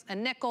 dimes, a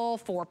nickel,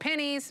 4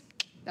 pennies.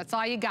 That's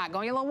all you got. Go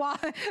in your little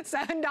wallet,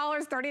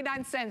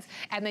 $7.39,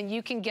 and then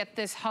you can get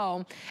this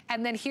home.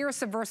 And then here's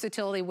some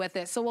versatility with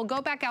it. So we'll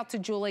go back out to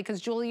Julie,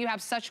 because Julie, you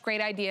have such great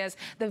ideas.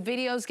 The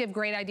videos give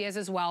great ideas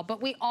as well,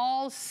 but we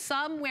all,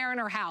 somewhere in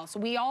our house,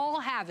 we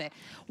all have it.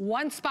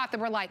 One spot that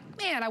we're like,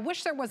 man, I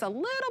wish there was a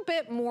little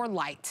bit more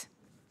light.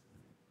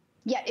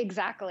 Yeah,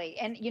 exactly.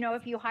 And, you know,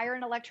 if you hire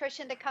an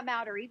electrician to come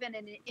out or even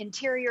an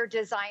interior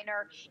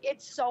designer,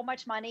 it's so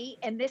much money.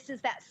 And this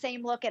is that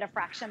same look at a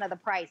fraction of the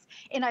price.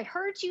 And I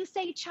heard you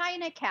say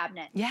China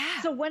cabinet.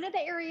 Yeah. So one of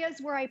the areas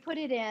where I put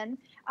it in,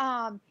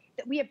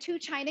 we have 2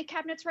 China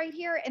cabinets right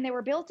here, and they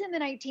were built in the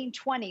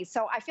 1920s.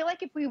 So I feel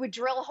like if we would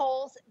drill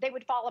holes, they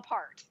would fall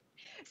apart.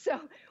 So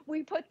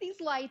we put these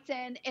lights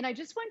in, and I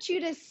just want you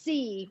to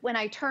see when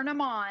I turn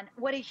them on,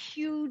 what a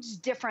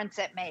huge difference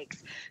it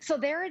makes. So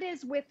there it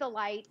is with the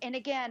light. And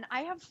again,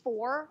 I have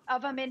 4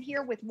 of them in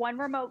here with 1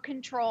 remote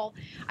control.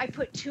 I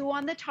put 2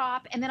 on the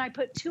top, and then I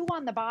put 2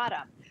 on the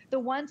bottom. The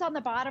ones on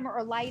the bottom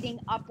are lighting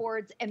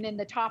upwards, and then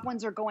the top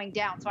ones are going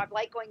down. So I have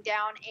light going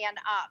down and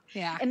up.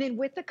 Yeah. And then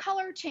with the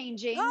color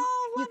changing,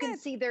 you can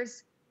see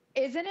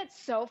isn't it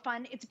so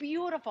fun? It's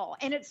beautiful.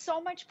 And it's so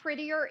much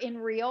prettier in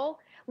real.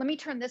 Let me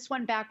turn this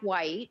one back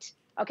white.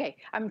 Okay,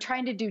 I'm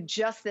trying to do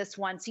just this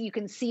one so you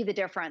can see the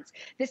difference.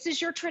 This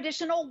is your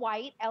traditional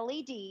white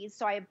LEDs.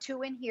 So I have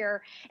 2 in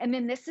here. And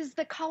then this is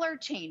the color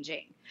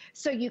changing.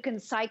 So you can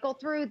cycle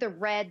through the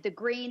red, the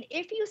green.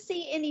 If you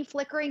see any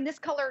flickering, this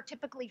color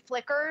typically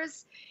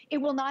flickers. It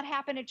will not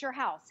happen at your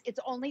house. It's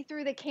only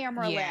through the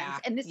camera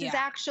lens. And this is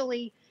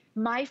actually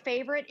my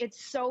favorite.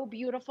 It's so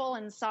beautiful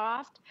and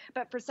soft,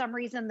 but for some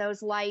reason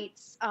those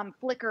lights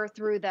flicker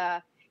through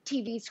the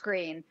TV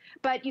screen.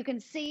 But you can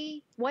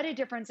see what a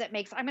difference it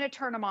makes. I'm going to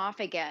turn them off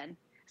again.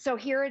 So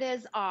here it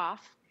is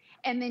off.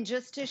 And then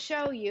just to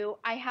show you,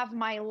 I have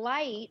my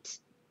light,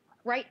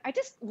 right? I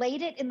just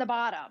laid it in the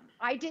bottom.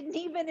 I didn't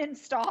even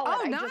install it.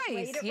 Oh, nice. I just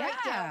laid it right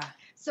down.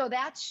 So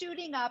that's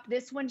shooting up.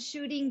 This one's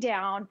shooting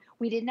down.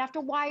 We didn't have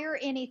to wire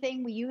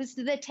anything. We used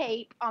the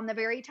tape on the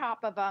very top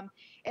of them.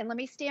 And let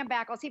me stand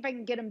back. I'll see if I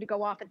can get them to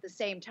go off at the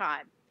same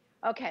time.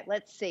 Okay,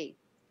 let's see.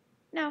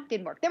 No,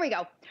 didn't work. There we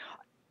go.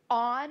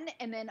 On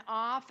and then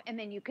off, and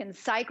then you can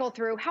cycle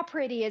through. How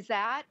pretty is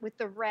that with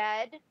the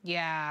red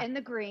and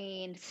the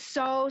green?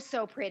 So,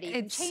 so pretty.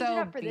 It's change so it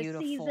up for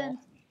beautiful. the season.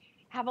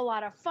 Have a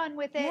lot of fun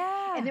with it.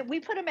 And then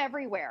we put them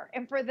everywhere.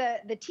 And for the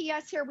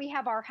TS here, we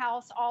have our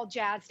house all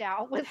jazzed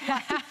out with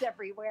lights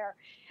everywhere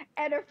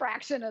at a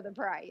fraction of the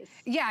price.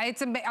 Yeah,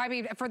 it's, I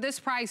mean, for this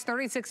price,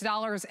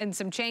 $36 and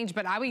some change,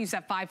 but I would use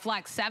that 5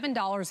 flex,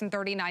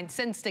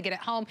 $7.39 to get it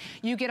home.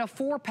 You get a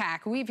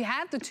 4-pack. We've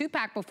had the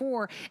 2-pack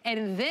before,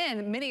 and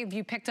then many of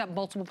you picked up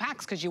multiple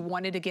packs because you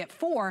wanted to get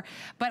 4.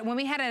 But when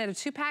we had it at a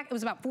 2-pack, it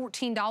was about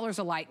 $14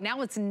 a light.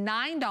 Now it's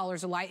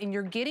 $9 a light, and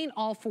you're getting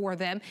all 4 of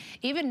them.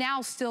 Even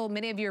now, still,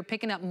 many of you are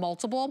picking up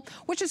multiple,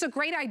 which is a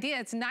great idea.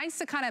 It's nice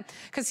to kind of,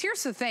 because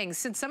here's the thing,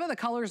 since some of the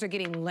colors are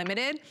getting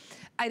limited,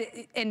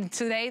 and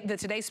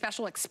today's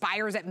special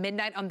expires at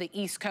midnight on the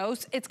East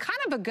Coast, it's kind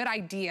of a good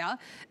idea.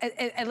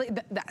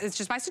 It's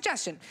just my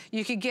suggestion.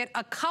 You could get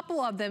a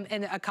couple of them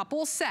in a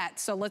couple of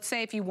sets. So let's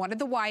say if you wanted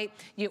the white,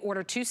 you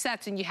order 2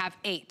 sets and you have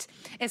 8.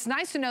 It's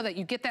nice to know that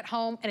you get that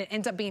home and it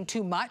ends up being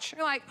too much.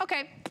 You're like,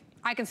 okay,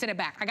 I can send it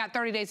back. I got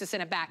 30 days to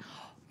send it back.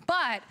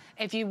 But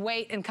if you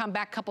wait and come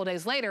back a couple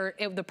days later,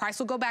 the price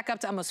will go back up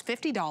to almost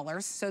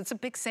 $50. So it's a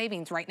big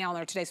savings right now on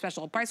our today's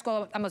special. The price will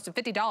go up almost to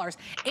 $50.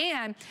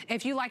 And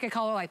if you like a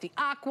color like the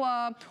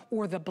aqua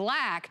or the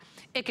black,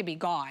 it could be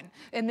gone.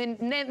 And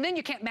then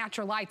you can't match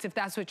your lights if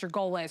that's what your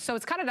goal is. So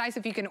it's kind of nice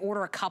if you can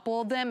order a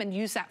couple of them and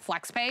use that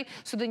flex pay.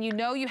 So then you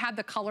know you have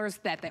the colors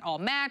that they all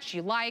match,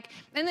 you like.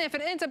 And then if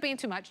it ends up being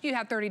too much, you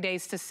have 30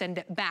 days to send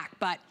it back.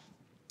 But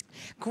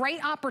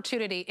great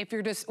opportunity if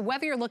you're just,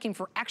 whether you're looking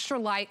for extra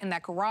light in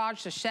that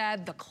garage, the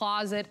shed, the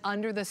closet,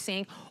 under the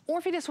sink, or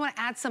if you just want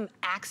to add some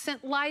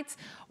accent lights,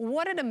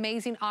 what an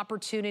amazing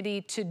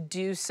opportunity to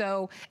do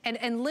so.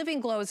 And Living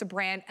Glow is a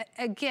brand,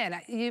 again,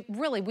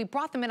 we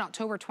brought them in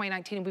October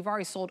 2019 and we've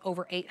already sold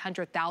over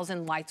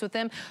 800,000 lights with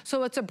them.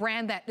 So it's a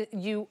brand that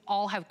you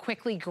all have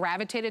quickly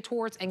gravitated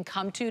towards and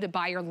come to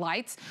buy your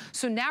lights.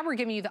 So now we're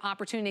giving you the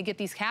opportunity to get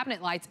these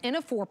cabinet lights in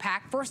a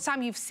 4-pack. First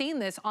time you've seen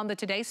this on the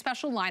Today's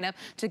Special lineup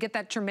to get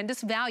that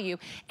tremendous value.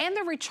 And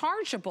they're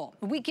rechargeable.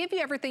 We give you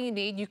everything you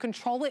need. You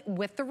control it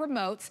with the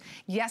remotes.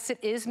 Yes, it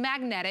is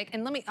magnetic.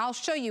 And I'll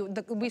show you,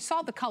 we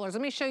saw the colors.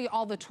 Let me show you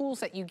all the tools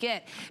that you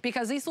get,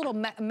 because these little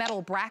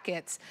metal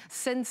brackets,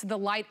 since the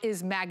light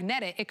is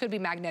magnetic, it could be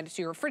magnetic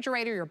to your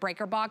refrigerator, your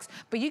breaker box,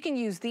 but you can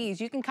use these.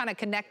 You can kind of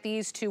connect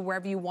these to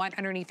wherever you want,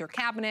 underneath your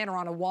cabinet or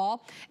on a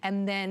wall,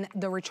 and then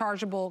the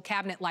rechargeable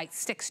cabinet light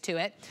sticks to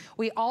it.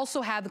 We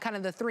also have kind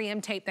of the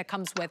 3M tape that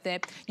comes with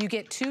it. You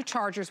get 2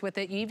 chargers with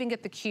it. You even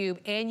get the cube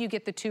and you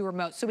get the 2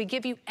 remotes. So we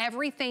give you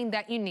everything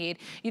that you need.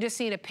 You just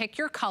need to pick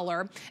your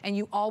color, and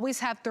you always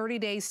have 30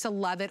 days to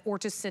love it or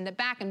to send it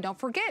back. And don't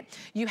forget,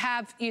 you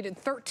have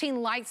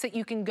 13 lights that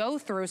you can go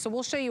through. So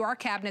we'll show you our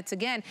cabinets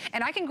again,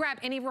 and I can grab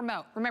any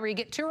remote. Remember, you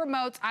get 2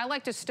 remotes. I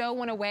like to stow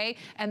one away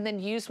and then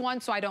use one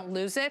so I don't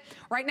lose it.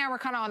 Right now we're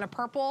kind of on a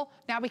purple.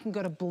 Now we can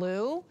go to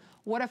blue.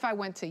 What if I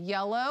went to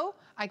yellow?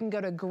 I can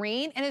go to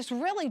green, and it's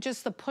really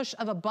just the push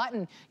of a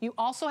button. You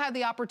also have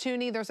the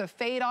opportunity, there's a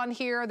fade on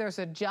here, there's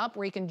a jump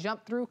where you can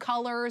jump through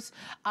colors.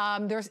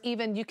 There's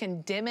even, you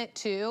can dim it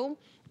too.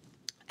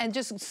 and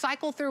just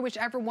cycle through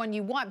whichever one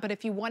you want. But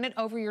if you want it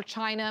over your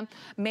china,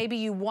 maybe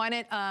you want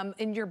it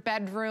in your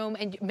bedroom,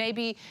 and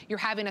maybe you're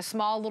having a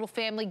small little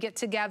family get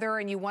together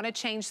and you want to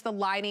change the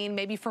lighting.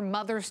 Maybe for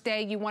Mother's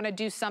Day, you want to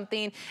do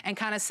something and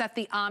kind of set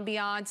the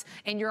ambiance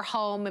in your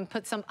home and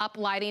put some up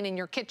lighting in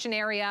your kitchen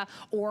area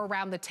or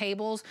around the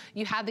tables.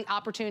 You have the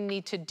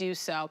opportunity to do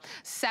so.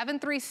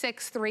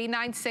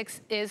 736-396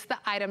 is the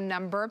item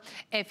number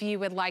if you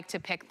would like to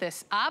pick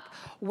this up.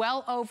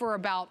 Well over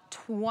about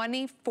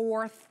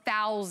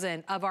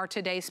 24,000 of our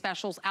today's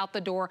specials out the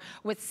door,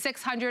 with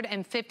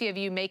 650 of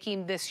you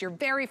making this your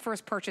very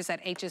first purchase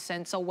at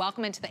HSN. So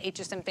welcome into the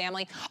HSN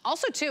family.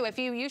 Also too, if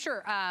you use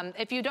your,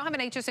 if you don't have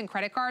an HSN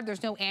credit card,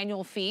 there's no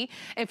annual fee.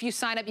 If you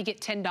sign up, you get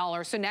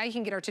 $10. So now you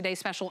can get our today's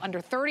special under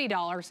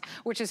 $30,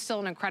 which is still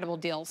an incredible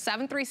deal.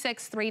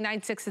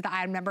 736-396 is the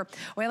item number.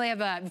 We only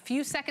have a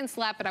few seconds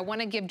left, but I want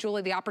to give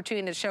Julie the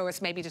opportunity to show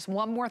us maybe just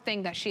one more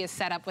thing that she has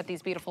set up with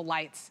these beautiful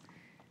lights.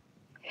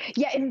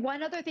 Yeah, and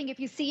one other thing, if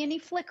you see any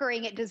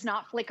flickering, it does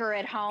not flicker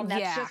at home.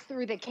 That's just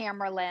through the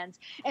camera lens.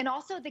 And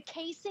also the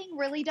casing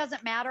really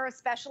doesn't matter,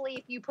 especially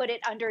if you put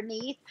it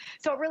underneath.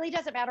 So it really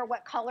doesn't matter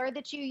what color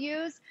that you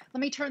use.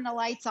 Let me turn the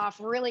lights off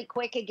really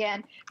quick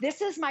again.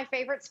 This is my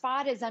favorite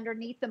spot, is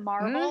underneath the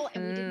marble,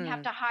 and we didn't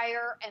have to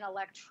hire an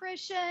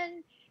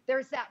electrician.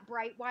 There's that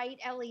bright white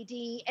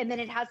LED, and then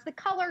it has the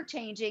color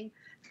changing,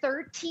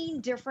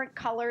 13 different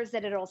colors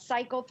that it'll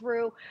cycle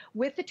through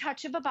with the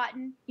touch of a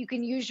button. You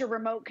can use your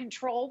remote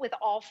control with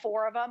all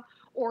 4 of them,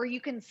 or you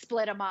can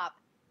split them up.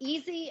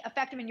 Easy,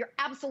 effective, and you're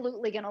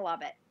absolutely gonna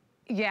love it.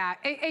 Yeah,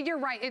 you're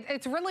right.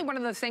 It's really one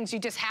of those things you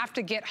just have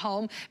to get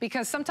home,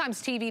 because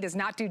sometimes TV does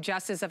not do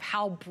justice of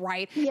how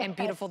bright and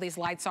beautiful these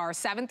lights are.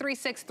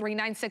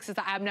 736-396 is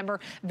the item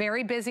number.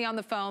 Very busy on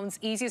the phones.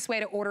 Easiest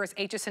way to order is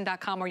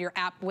hsn.com or your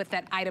app with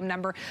that item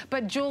number.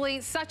 But Julie,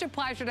 such a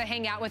pleasure to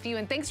hang out with you,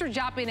 and thanks for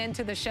dropping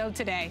into the show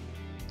today.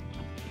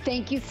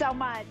 Thank you so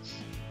much.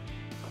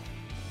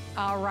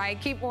 All right,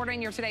 keep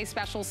ordering your today's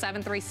special.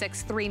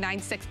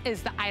 736-396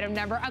 is the item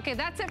number. Okay,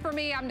 that's it for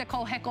me. I'm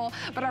Nicole Hickle,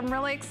 but I'm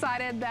really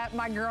excited that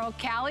my girl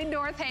Callie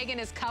Northagen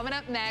is coming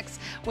up next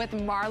with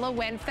Marla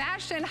Wynn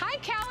Fashion. Hi,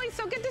 Callie,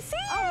 so good to see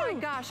you. Oh my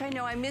gosh, I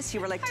know, I miss you.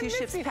 We're like 2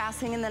 ships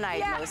passing in the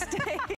night most days.